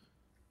course.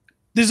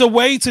 There's a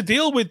way to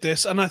deal with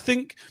this. And I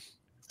think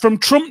from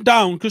Trump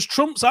down, because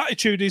Trump's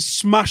attitude is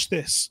smash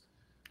this.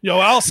 You know,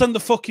 I'll send the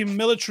fucking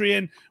military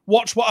in.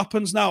 Watch what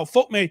happens now.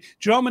 Fuck me. Do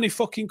you know how many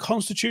fucking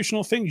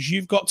constitutional things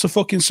you've got to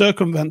fucking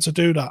circumvent to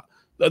do that?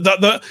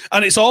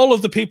 And it's all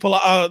of the people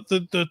that are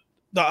that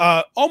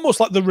are almost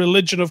like the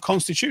religion of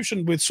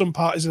constitution with some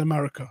parties in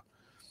America.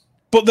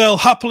 But they'll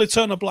happily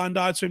turn a blind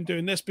eye to him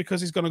doing this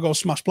because he's going to go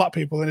smash black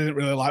people, and he didn't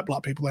really like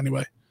black people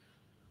anyway.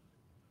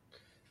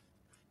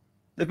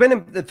 They've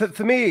been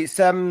for me. It's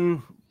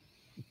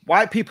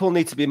white people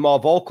need to be more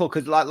vocal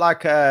because,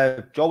 like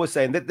Joe was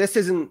saying, this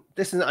isn't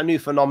a new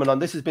phenomenon.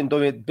 This has been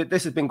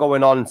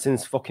going on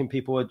since fucking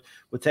people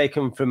were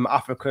taken from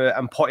Africa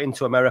and put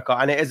into America,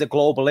 and it is a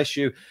global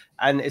issue.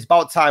 And it's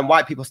about time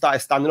white people started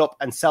standing up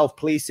and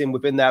self-policing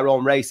within their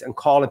own race and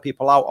calling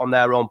people out on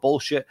their own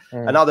bullshit.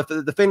 And now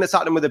the thing that's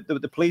happening with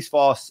the police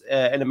force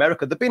in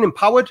America, they're being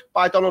empowered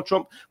by Donald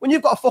Trump. When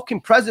you've got a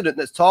fucking president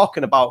that's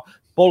talking about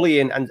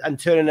bullying and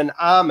turning an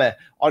army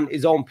on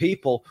his own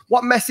people,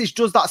 what message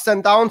does that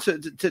send down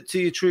to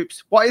your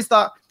troops? What is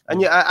that?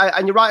 And you're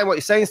right in what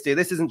you're saying, Steve.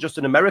 This isn't just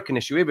an American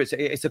issue either.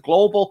 It's a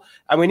global,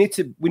 and we need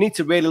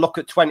to really look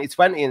at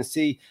 2020 and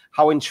see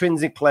how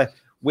intrinsically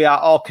we are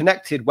all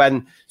connected.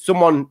 When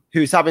someone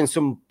who's having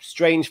some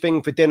strange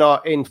thing for dinner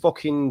in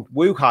fucking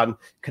Wuhan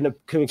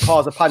can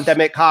cause a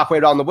pandemic halfway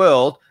around the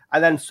world,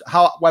 and then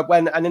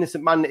when an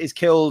innocent man is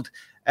killed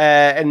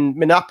in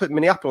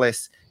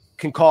Minneapolis,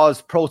 can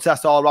cause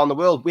protests all around the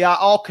world. We are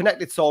all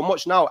connected so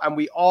much now, and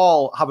we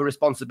all have a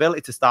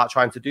responsibility to start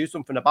trying to do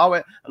something about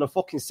it. And I'm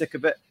fucking sick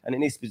of it, and it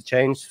needs to be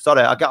changed.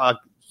 Sorry,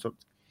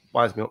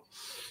 winds me up.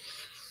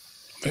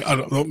 I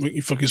don't think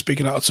you're fucking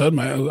speaking out of turn,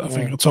 mate. I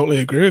think I totally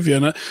agree with you,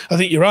 and I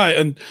think you're right.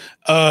 And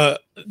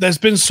there's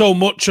been so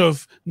much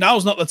of,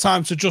 now's not the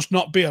time to just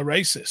not be a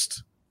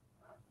racist.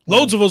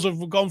 Loads of us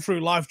have gone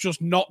through life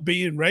just not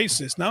being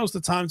racist. Now's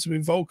the time to be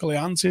vocally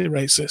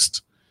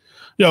anti-racist.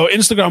 You know,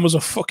 Instagram was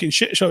a fucking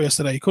shit show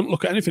yesterday. You couldn't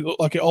look at anything. It looked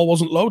like it all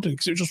wasn't loading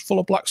because it was just full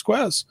of black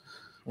squares.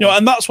 You know,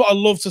 and that's what I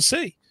love to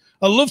see.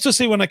 I love to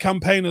see when a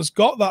campaign has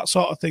got that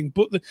sort of thing,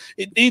 but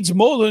it needs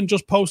more than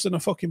just posting a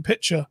fucking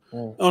picture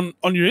on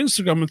your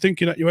Instagram and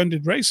thinking that you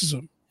ended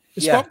racism.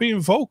 It's about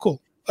being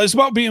vocal. It's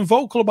about being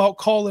vocal about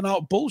calling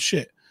out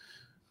bullshit.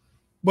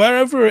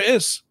 Wherever it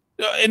is.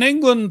 In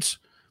England,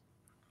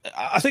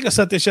 I think I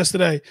said this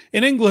yesterday,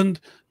 in England,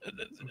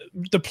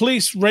 the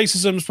police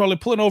racism is probably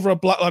pulling over a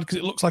black lad because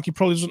it looks like he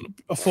probably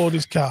doesn't afford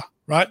his car,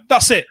 right?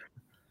 That's it.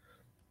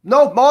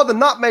 No, more than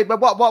that, mate. But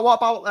what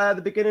about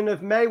the beginning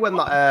of May when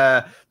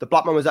the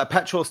black man was at a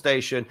petrol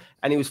station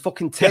and he was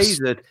fucking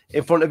tasered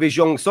in front of his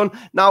young son?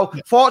 Now,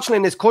 fortunately,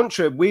 in this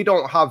country, we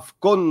don't have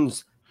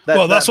guns.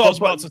 That's what I was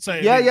about to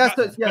say.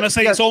 When I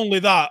say it's only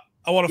that,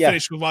 I want to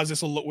finish, otherwise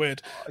this will look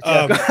weird.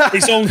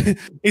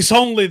 It's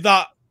only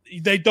that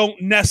they don't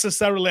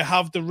necessarily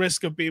have the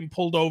risk of being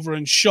pulled over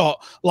and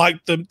shot like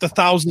the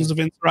thousands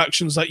of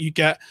interactions that you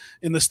get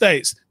in the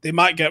States. They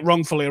might get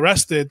wrongfully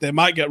arrested. They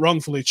might get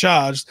wrongfully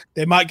charged.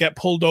 They might get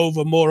pulled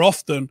over more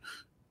often.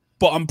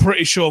 But I'm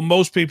pretty sure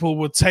most people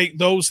would take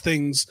those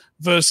things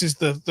versus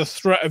the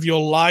threat of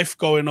your life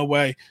going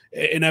away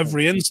in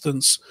every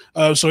instance.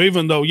 So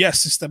even though,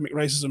 yes, systemic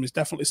racism is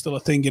definitely still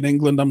a thing in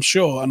England, I'm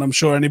sure. And I'm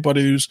sure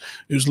anybody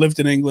who's lived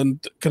in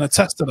England can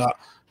attest to that.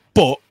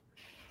 But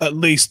at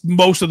least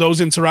most of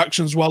those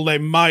interactions, while they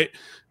might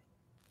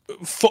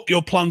fuck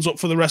your plans up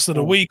for the rest of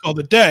the week or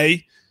the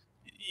day,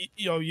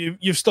 you know,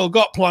 you've still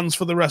got plans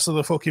for the rest of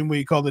the fucking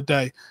week or the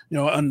day, you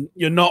know, and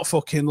you're not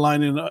fucking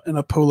lying in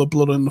a pool of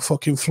blood on the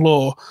fucking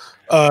floor.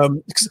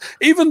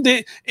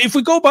 If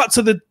we go back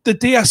to the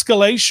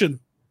de-escalation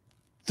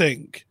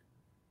thing,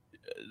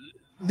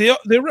 the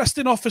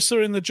arresting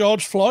officer in the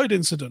George Floyd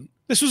incident.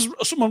 This was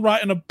someone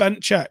writing a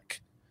bent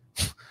check,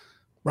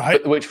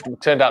 right? Which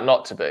turned out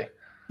not to be.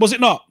 Was it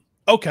not?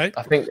 Okay.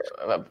 I think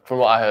from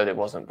what I heard, it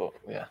wasn't. But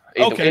yeah,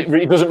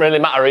 it doesn't really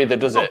matter either,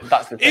 does it?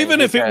 That's the thing.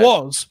 Even if it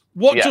was,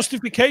 what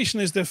justification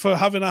is there for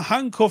having a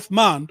handcuffed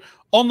man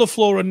on the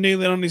floor and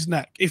kneeling on his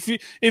neck? If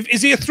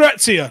is he a threat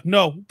to you?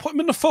 No. Put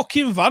him in the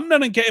fucking van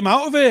then and get him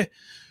out of here.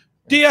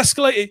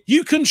 De-escalate it.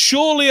 You can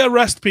surely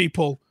arrest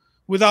people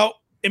without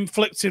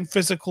inflicting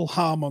physical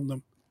harm on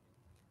them.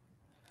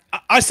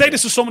 I say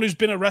this as someone who's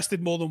been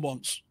arrested more than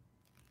once.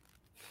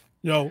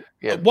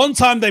 One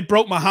time they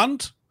broke my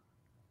hand.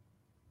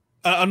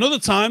 Another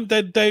time,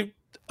 they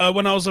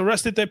when I was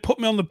arrested, they put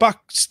me on the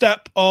back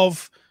step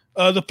of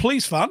the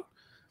police van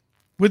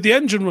with the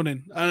engine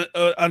running,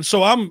 and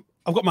so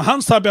I've got my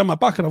hands tied behind my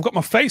back and I've got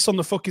my face on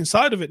the fucking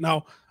side of it.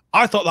 Now,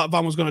 I thought that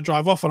van was going to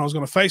drive off and I was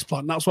going to face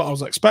plant. That's what I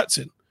was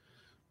expecting.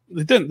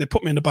 They didn't. They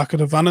put me in the back of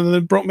the van and then they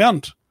broke my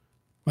hand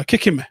by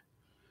kicking me.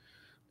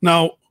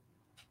 Now,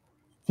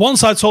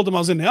 once I told them I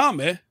was in the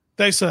army,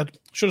 they said,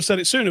 should have said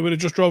it sooner. We'd have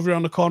just drove you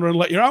around the corner and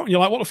let you out. And you're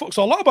like, what the fuck's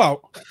all that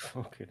about?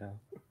 Okay, now.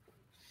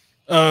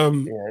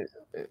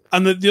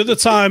 And the other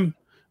time,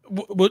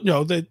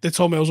 they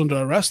told me I was under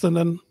arrest, and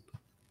then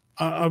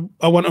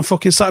I went and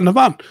fucking sat in the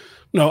van.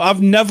 No,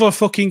 I've never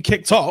fucking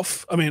kicked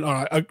off. I mean, all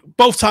right,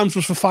 both times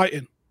was for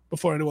fighting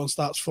before anyone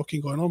starts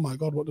fucking going, oh my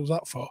God, what was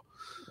that for?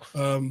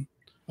 And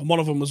one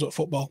of them was at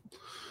football.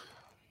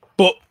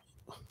 But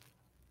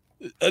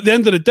at the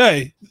end of the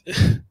day,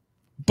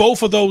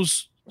 both of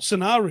those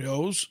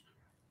scenarios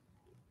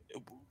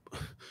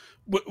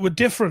were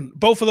different.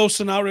 Both of those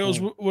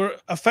scenarios were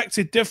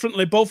affected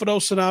differently. Both of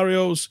those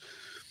scenarios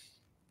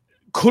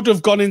could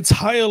have gone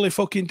entirely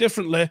fucking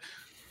differently,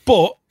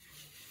 but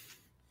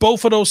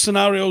both of those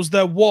scenarios,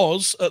 there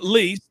was at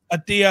least a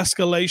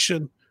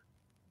de-escalation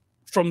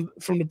from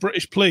the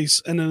British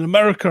police. And in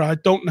America, I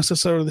don't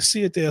necessarily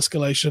see a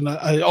de-escalation.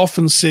 I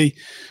often see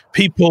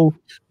people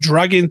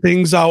dragging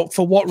things out.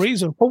 For what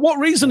reason? For what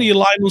reason are you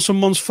lying on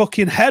someone's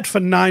fucking head for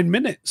 9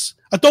 minutes?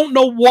 I don't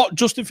know what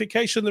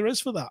justification there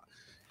is for that.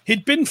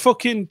 He'd been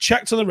fucking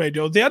checked on the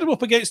radio. They had him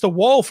up against a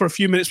wall for a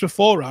few minutes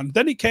beforehand.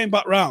 Then he came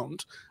back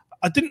round.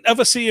 I didn't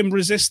ever see him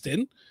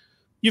resisting.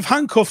 You've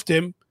handcuffed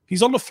him.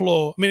 He's on the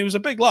floor. I mean, he was a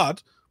big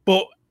lad,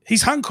 but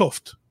he's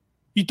handcuffed.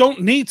 You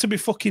don't need to be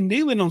fucking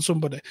kneeling on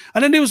somebody.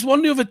 And then there was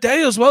one the other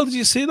day as well. Did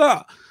you see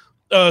that?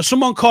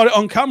 Someone caught it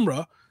on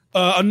camera.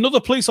 Another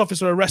police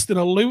officer arresting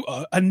a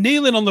looter and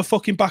kneeling on the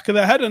fucking back of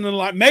their head. And they're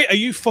like, mate, are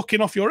you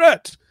fucking off your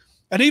head?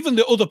 And even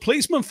the other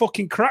policeman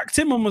fucking cracked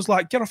him and was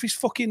like, get off his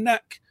fucking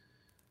neck.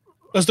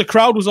 As the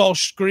crowd was all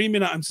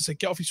screaming at him to say,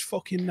 get off his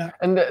fucking neck.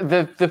 And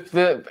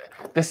the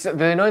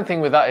annoying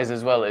thing with that is,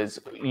 as well, is,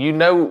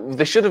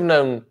 they should have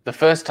known the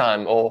first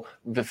time, or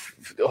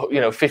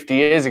 50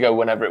 years ago,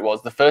 whenever it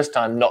was, the first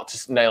time not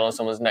to nail on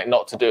someone's neck,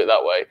 not to do it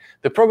that way.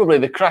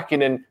 The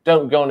cracking and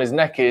don't go on his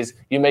neck is,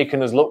 you're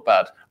making us look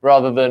bad,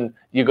 rather than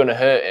you're going to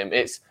hurt him.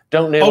 It's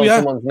don't nail on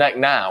someone's neck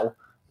now.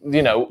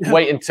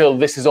 Wait until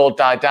this has all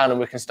died down and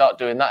we can start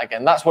doing that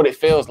again. That's what it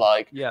feels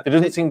like. Yeah. There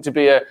doesn't seem to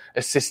be a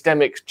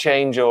systemic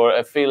change or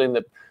a feeling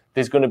that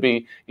there's going to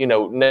be,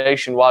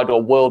 nationwide or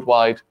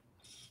worldwide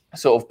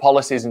sort of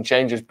policies and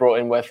changes brought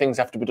in where things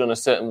have to be done a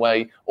certain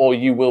way, or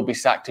you will be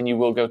sacked and you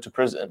will go to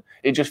prison.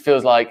 It just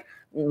feels like,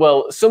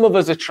 well, some of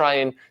us are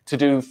trying to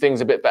do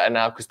things a bit better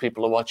now because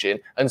people are watching,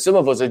 and some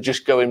of us are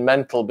just going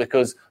mental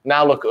because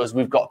now look at us,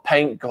 we've got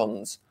paint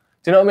guns.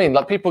 Do you know what I mean?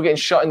 Like people getting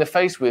shot in the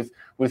face with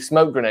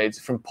smoke grenades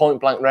from point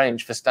blank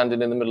range for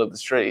standing in the middle of the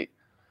street.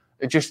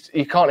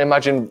 You can't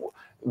imagine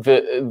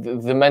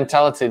the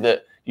mentality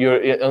that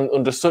you're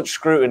under such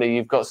scrutiny.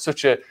 You've got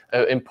such a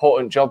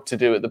important job to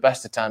do at the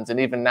best of times, and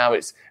even now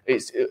it's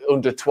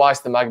under twice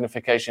the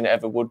magnification it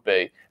ever would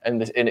be,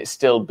 and it's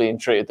still being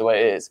treated the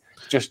way it is.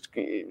 Just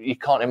you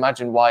can't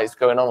imagine why it's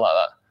going on like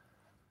that.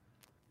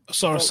 I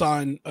saw a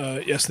sign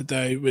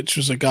yesterday, which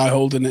was a guy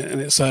holding it, and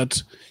it said,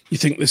 "You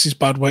think this is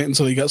bad? Wait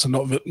until he gets a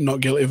not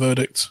guilty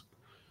verdict."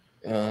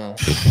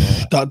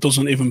 That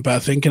doesn't even bear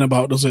thinking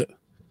about, does it?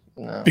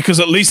 No. Because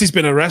at least he's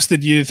been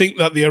arrested. You think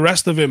that the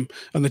arrest of him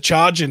and the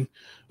charging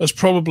has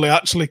probably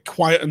actually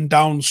quietened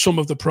down some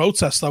of the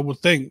protests, I would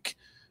think.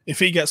 If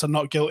he gets a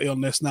not guilty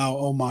on this now,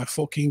 oh my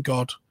fucking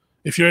God.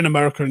 If you're in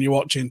America and you're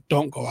watching,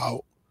 don't go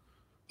out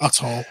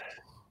at all.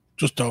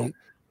 Just don't.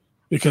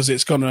 Because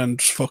it's going to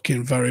end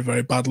fucking very,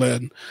 very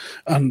badly.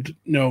 And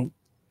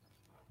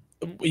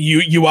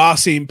you are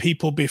seeing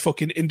people be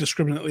fucking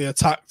indiscriminately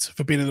attacked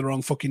for being in the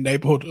wrong fucking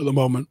neighborhood at the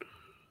moment,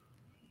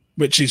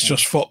 which is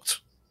just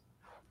fucked.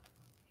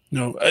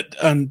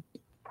 And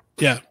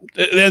yeah,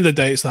 at the end of the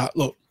day, it's that.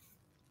 Look,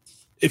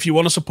 if you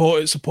want to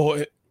support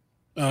it.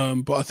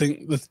 But I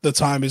think the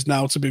time is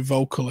now to be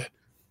vocally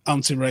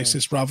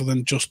anti-racist rather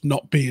than just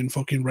not being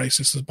fucking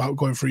racist about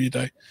going through your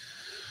day,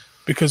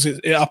 because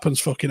it happens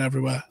fucking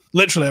everywhere,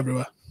 literally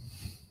everywhere.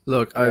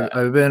 Look,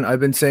 I've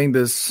been saying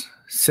this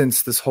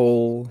since this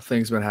whole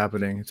thing's been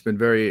happening. It's been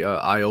very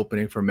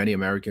eye-opening for many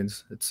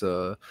Americans. It's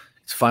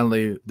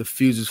the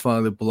fuse is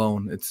finally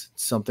blown. It's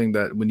something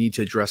that we need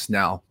to address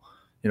now.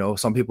 You know,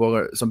 some people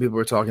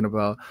are talking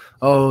about,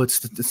 oh, it's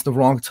the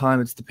wrong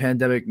time. It's the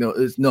pandemic. No,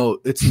 it's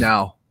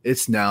now.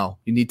 It's now.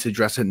 You need to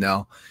address it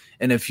now.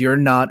 And if you're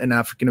not an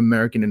African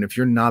American, and if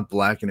you're not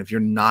Black, and if you're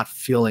not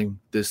feeling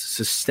this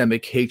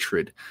systemic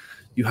hatred,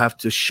 you have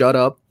to shut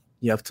up.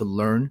 You have to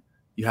learn.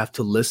 You have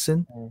to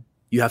listen.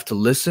 You have to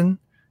listen.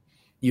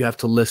 You have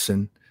to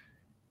listen.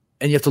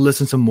 And you have to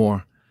listen some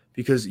more,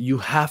 because you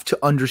have to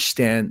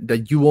understand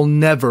that you will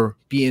never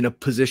be in a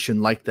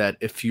position like that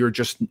if the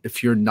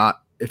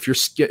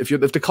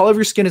color of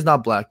your skin is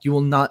not Black. You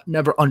will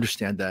never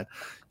understand that.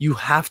 You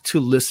have to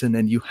listen,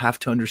 and you have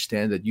to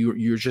understand that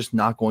you're just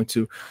not going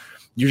to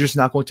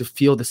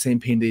feel the same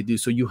pain they do.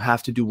 So you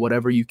have to do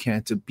whatever you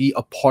can to be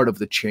a part of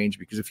the change,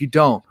 because if you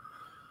don't,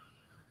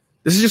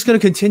 this is just going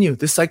to continue.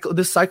 This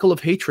cycle of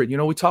hatred. You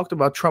know, we talked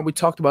about Trump. We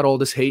talked about all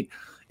this hate.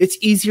 It's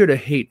easier to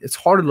hate. It's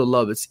harder to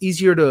love. It's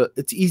easier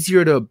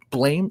to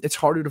blame. It's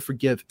harder to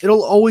forgive.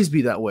 It'll always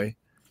be that way.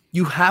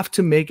 You have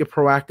to make a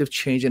proactive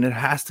change, and it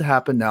has to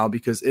happen now,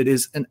 because it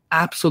is an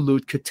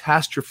absolute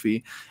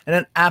catastrophe and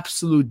an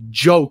absolute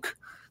joke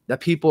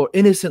that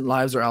innocent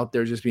lives are out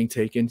there just being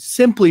taken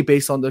simply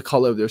based on the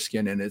color of their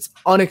skin. And it's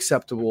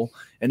unacceptable,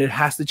 and it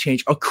has to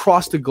change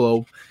across the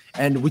globe.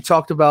 And we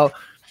talked about,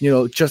 you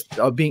know, just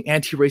being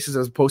anti-racist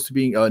as opposed to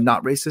being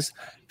not racist.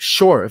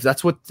 Sure, if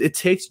that's what it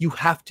takes, you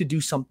have to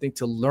do something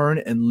to learn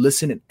and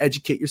listen and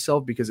educate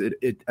yourself, because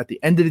it at the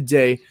end of the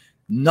day,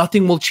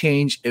 nothing will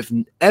change. If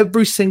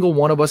every single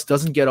one of us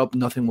doesn't get up,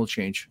 nothing will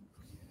change.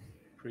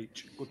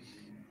 Preach.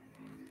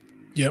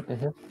 Yep.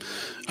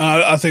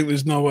 I think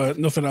there's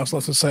nothing else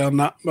left to say on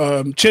that.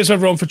 Cheers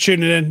everyone for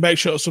tuning in. Make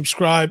sure to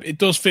subscribe. It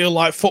does feel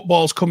like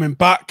football's coming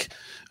back.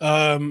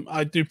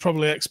 I do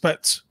probably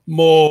expect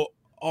more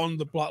on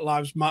the Black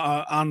Lives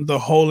Matter and the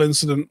whole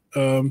incident.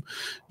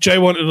 Jay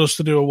wanted us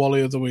to do a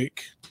Wally of the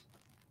Week.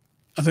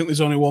 I think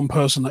there's only one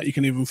person that you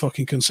can even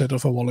fucking consider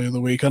for Wally of the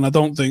Week. And I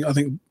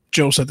think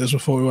Joe said this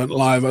before we went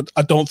live.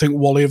 I don't think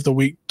Wally of the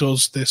Week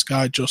does this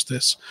guy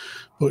justice.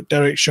 But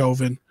Derek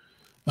Chauvin,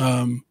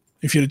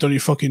 if you'd have done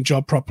your fucking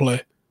job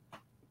properly,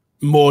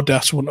 more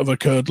deaths wouldn't have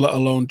occurred, let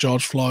alone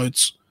George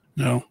Floyd's.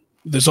 You know,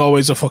 there's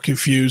always a fucking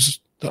fuse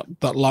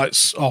that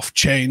lights off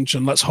change,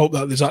 and let's hope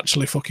that there's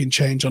actually fucking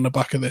change on the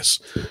back of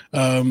this.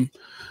 And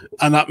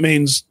that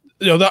means,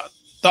 you know, that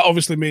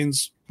obviously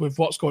means with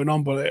what's going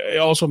on, but it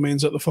also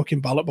means at the fucking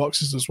ballot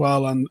boxes as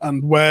well,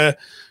 and where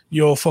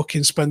you're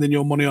fucking spending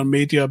your money on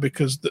media,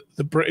 because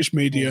the British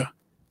media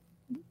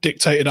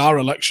dictated our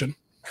election,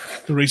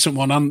 the recent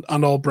one,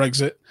 and all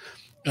Brexit.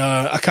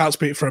 I can't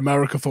speak for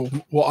America, for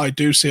what I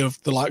do see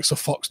of the likes of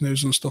Fox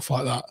News and stuff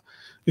like that.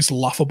 It's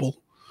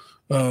laughable.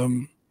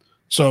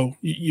 So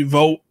you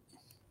vote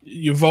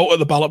at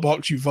the ballot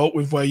box, you vote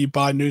with where you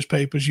buy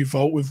newspapers, you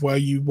vote with where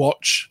you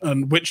watch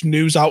and which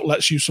news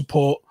outlets you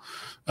support,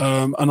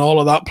 and all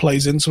of that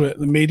plays into it.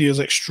 The media is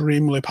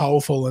extremely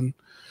powerful, and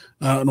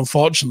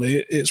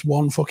unfortunately, it's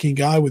one fucking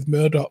guy with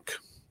Murdoch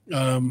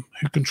who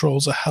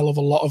controls a hell of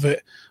a lot of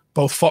it.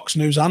 Both Fox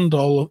News and a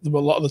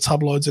lot of the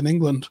tabloids in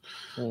England.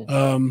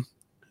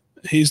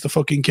 He's the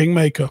fucking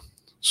kingmaker.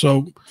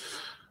 So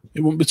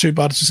it wouldn't be too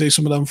bad to see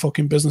some of them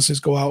fucking businesses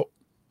go out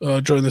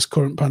during this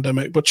current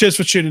pandemic. But cheers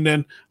for tuning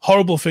in.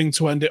 Horrible thing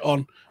to end it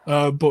on,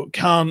 but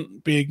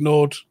can't be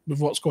ignored with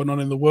what's going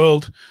on in the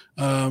world.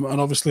 And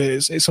obviously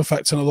it's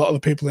affecting a lot of the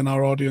people in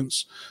our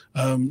audience.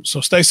 So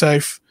stay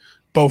safe,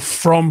 both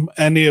from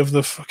any of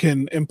the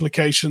fucking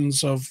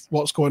implications of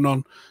what's going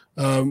on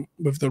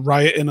with the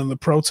rioting and the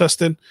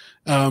protesting,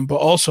 but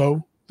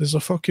also there's a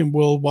fucking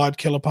worldwide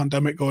killer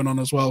pandemic going on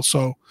as well.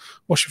 So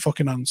wash your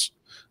fucking hands,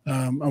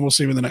 and we'll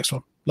see you in the next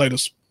one.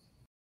 Laters.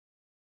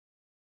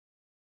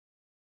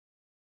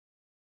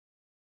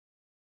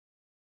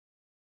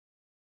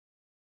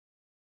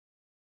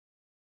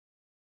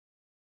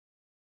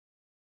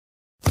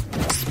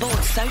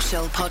 Sports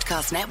Social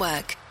Podcast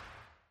Network.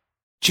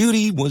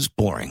 Judy was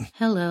boring.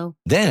 Hello.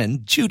 Then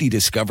Judy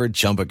discovered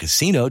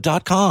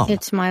ChumbaCasino.com.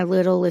 It's my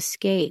little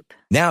escape.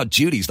 Now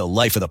Judy's the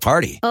life of the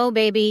party. Oh,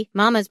 baby,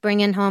 mama's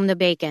bringing home the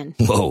bacon.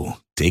 Whoa,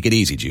 take it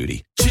easy,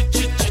 Judy.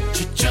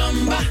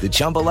 The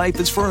Chumba life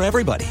is for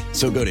everybody.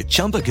 So go to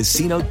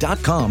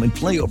ChumbaCasino.com and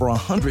play over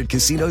 100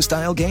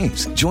 casino-style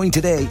games. Join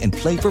today and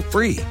play for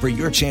free for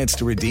your chance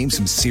to redeem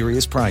some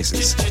serious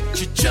prizes.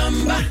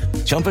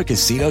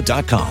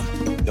 ChumbaCasino.com.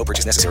 No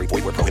purchase necessary.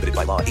 Void where prohibited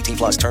by law.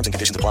 18+ terms and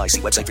conditions apply.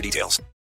 See website for details.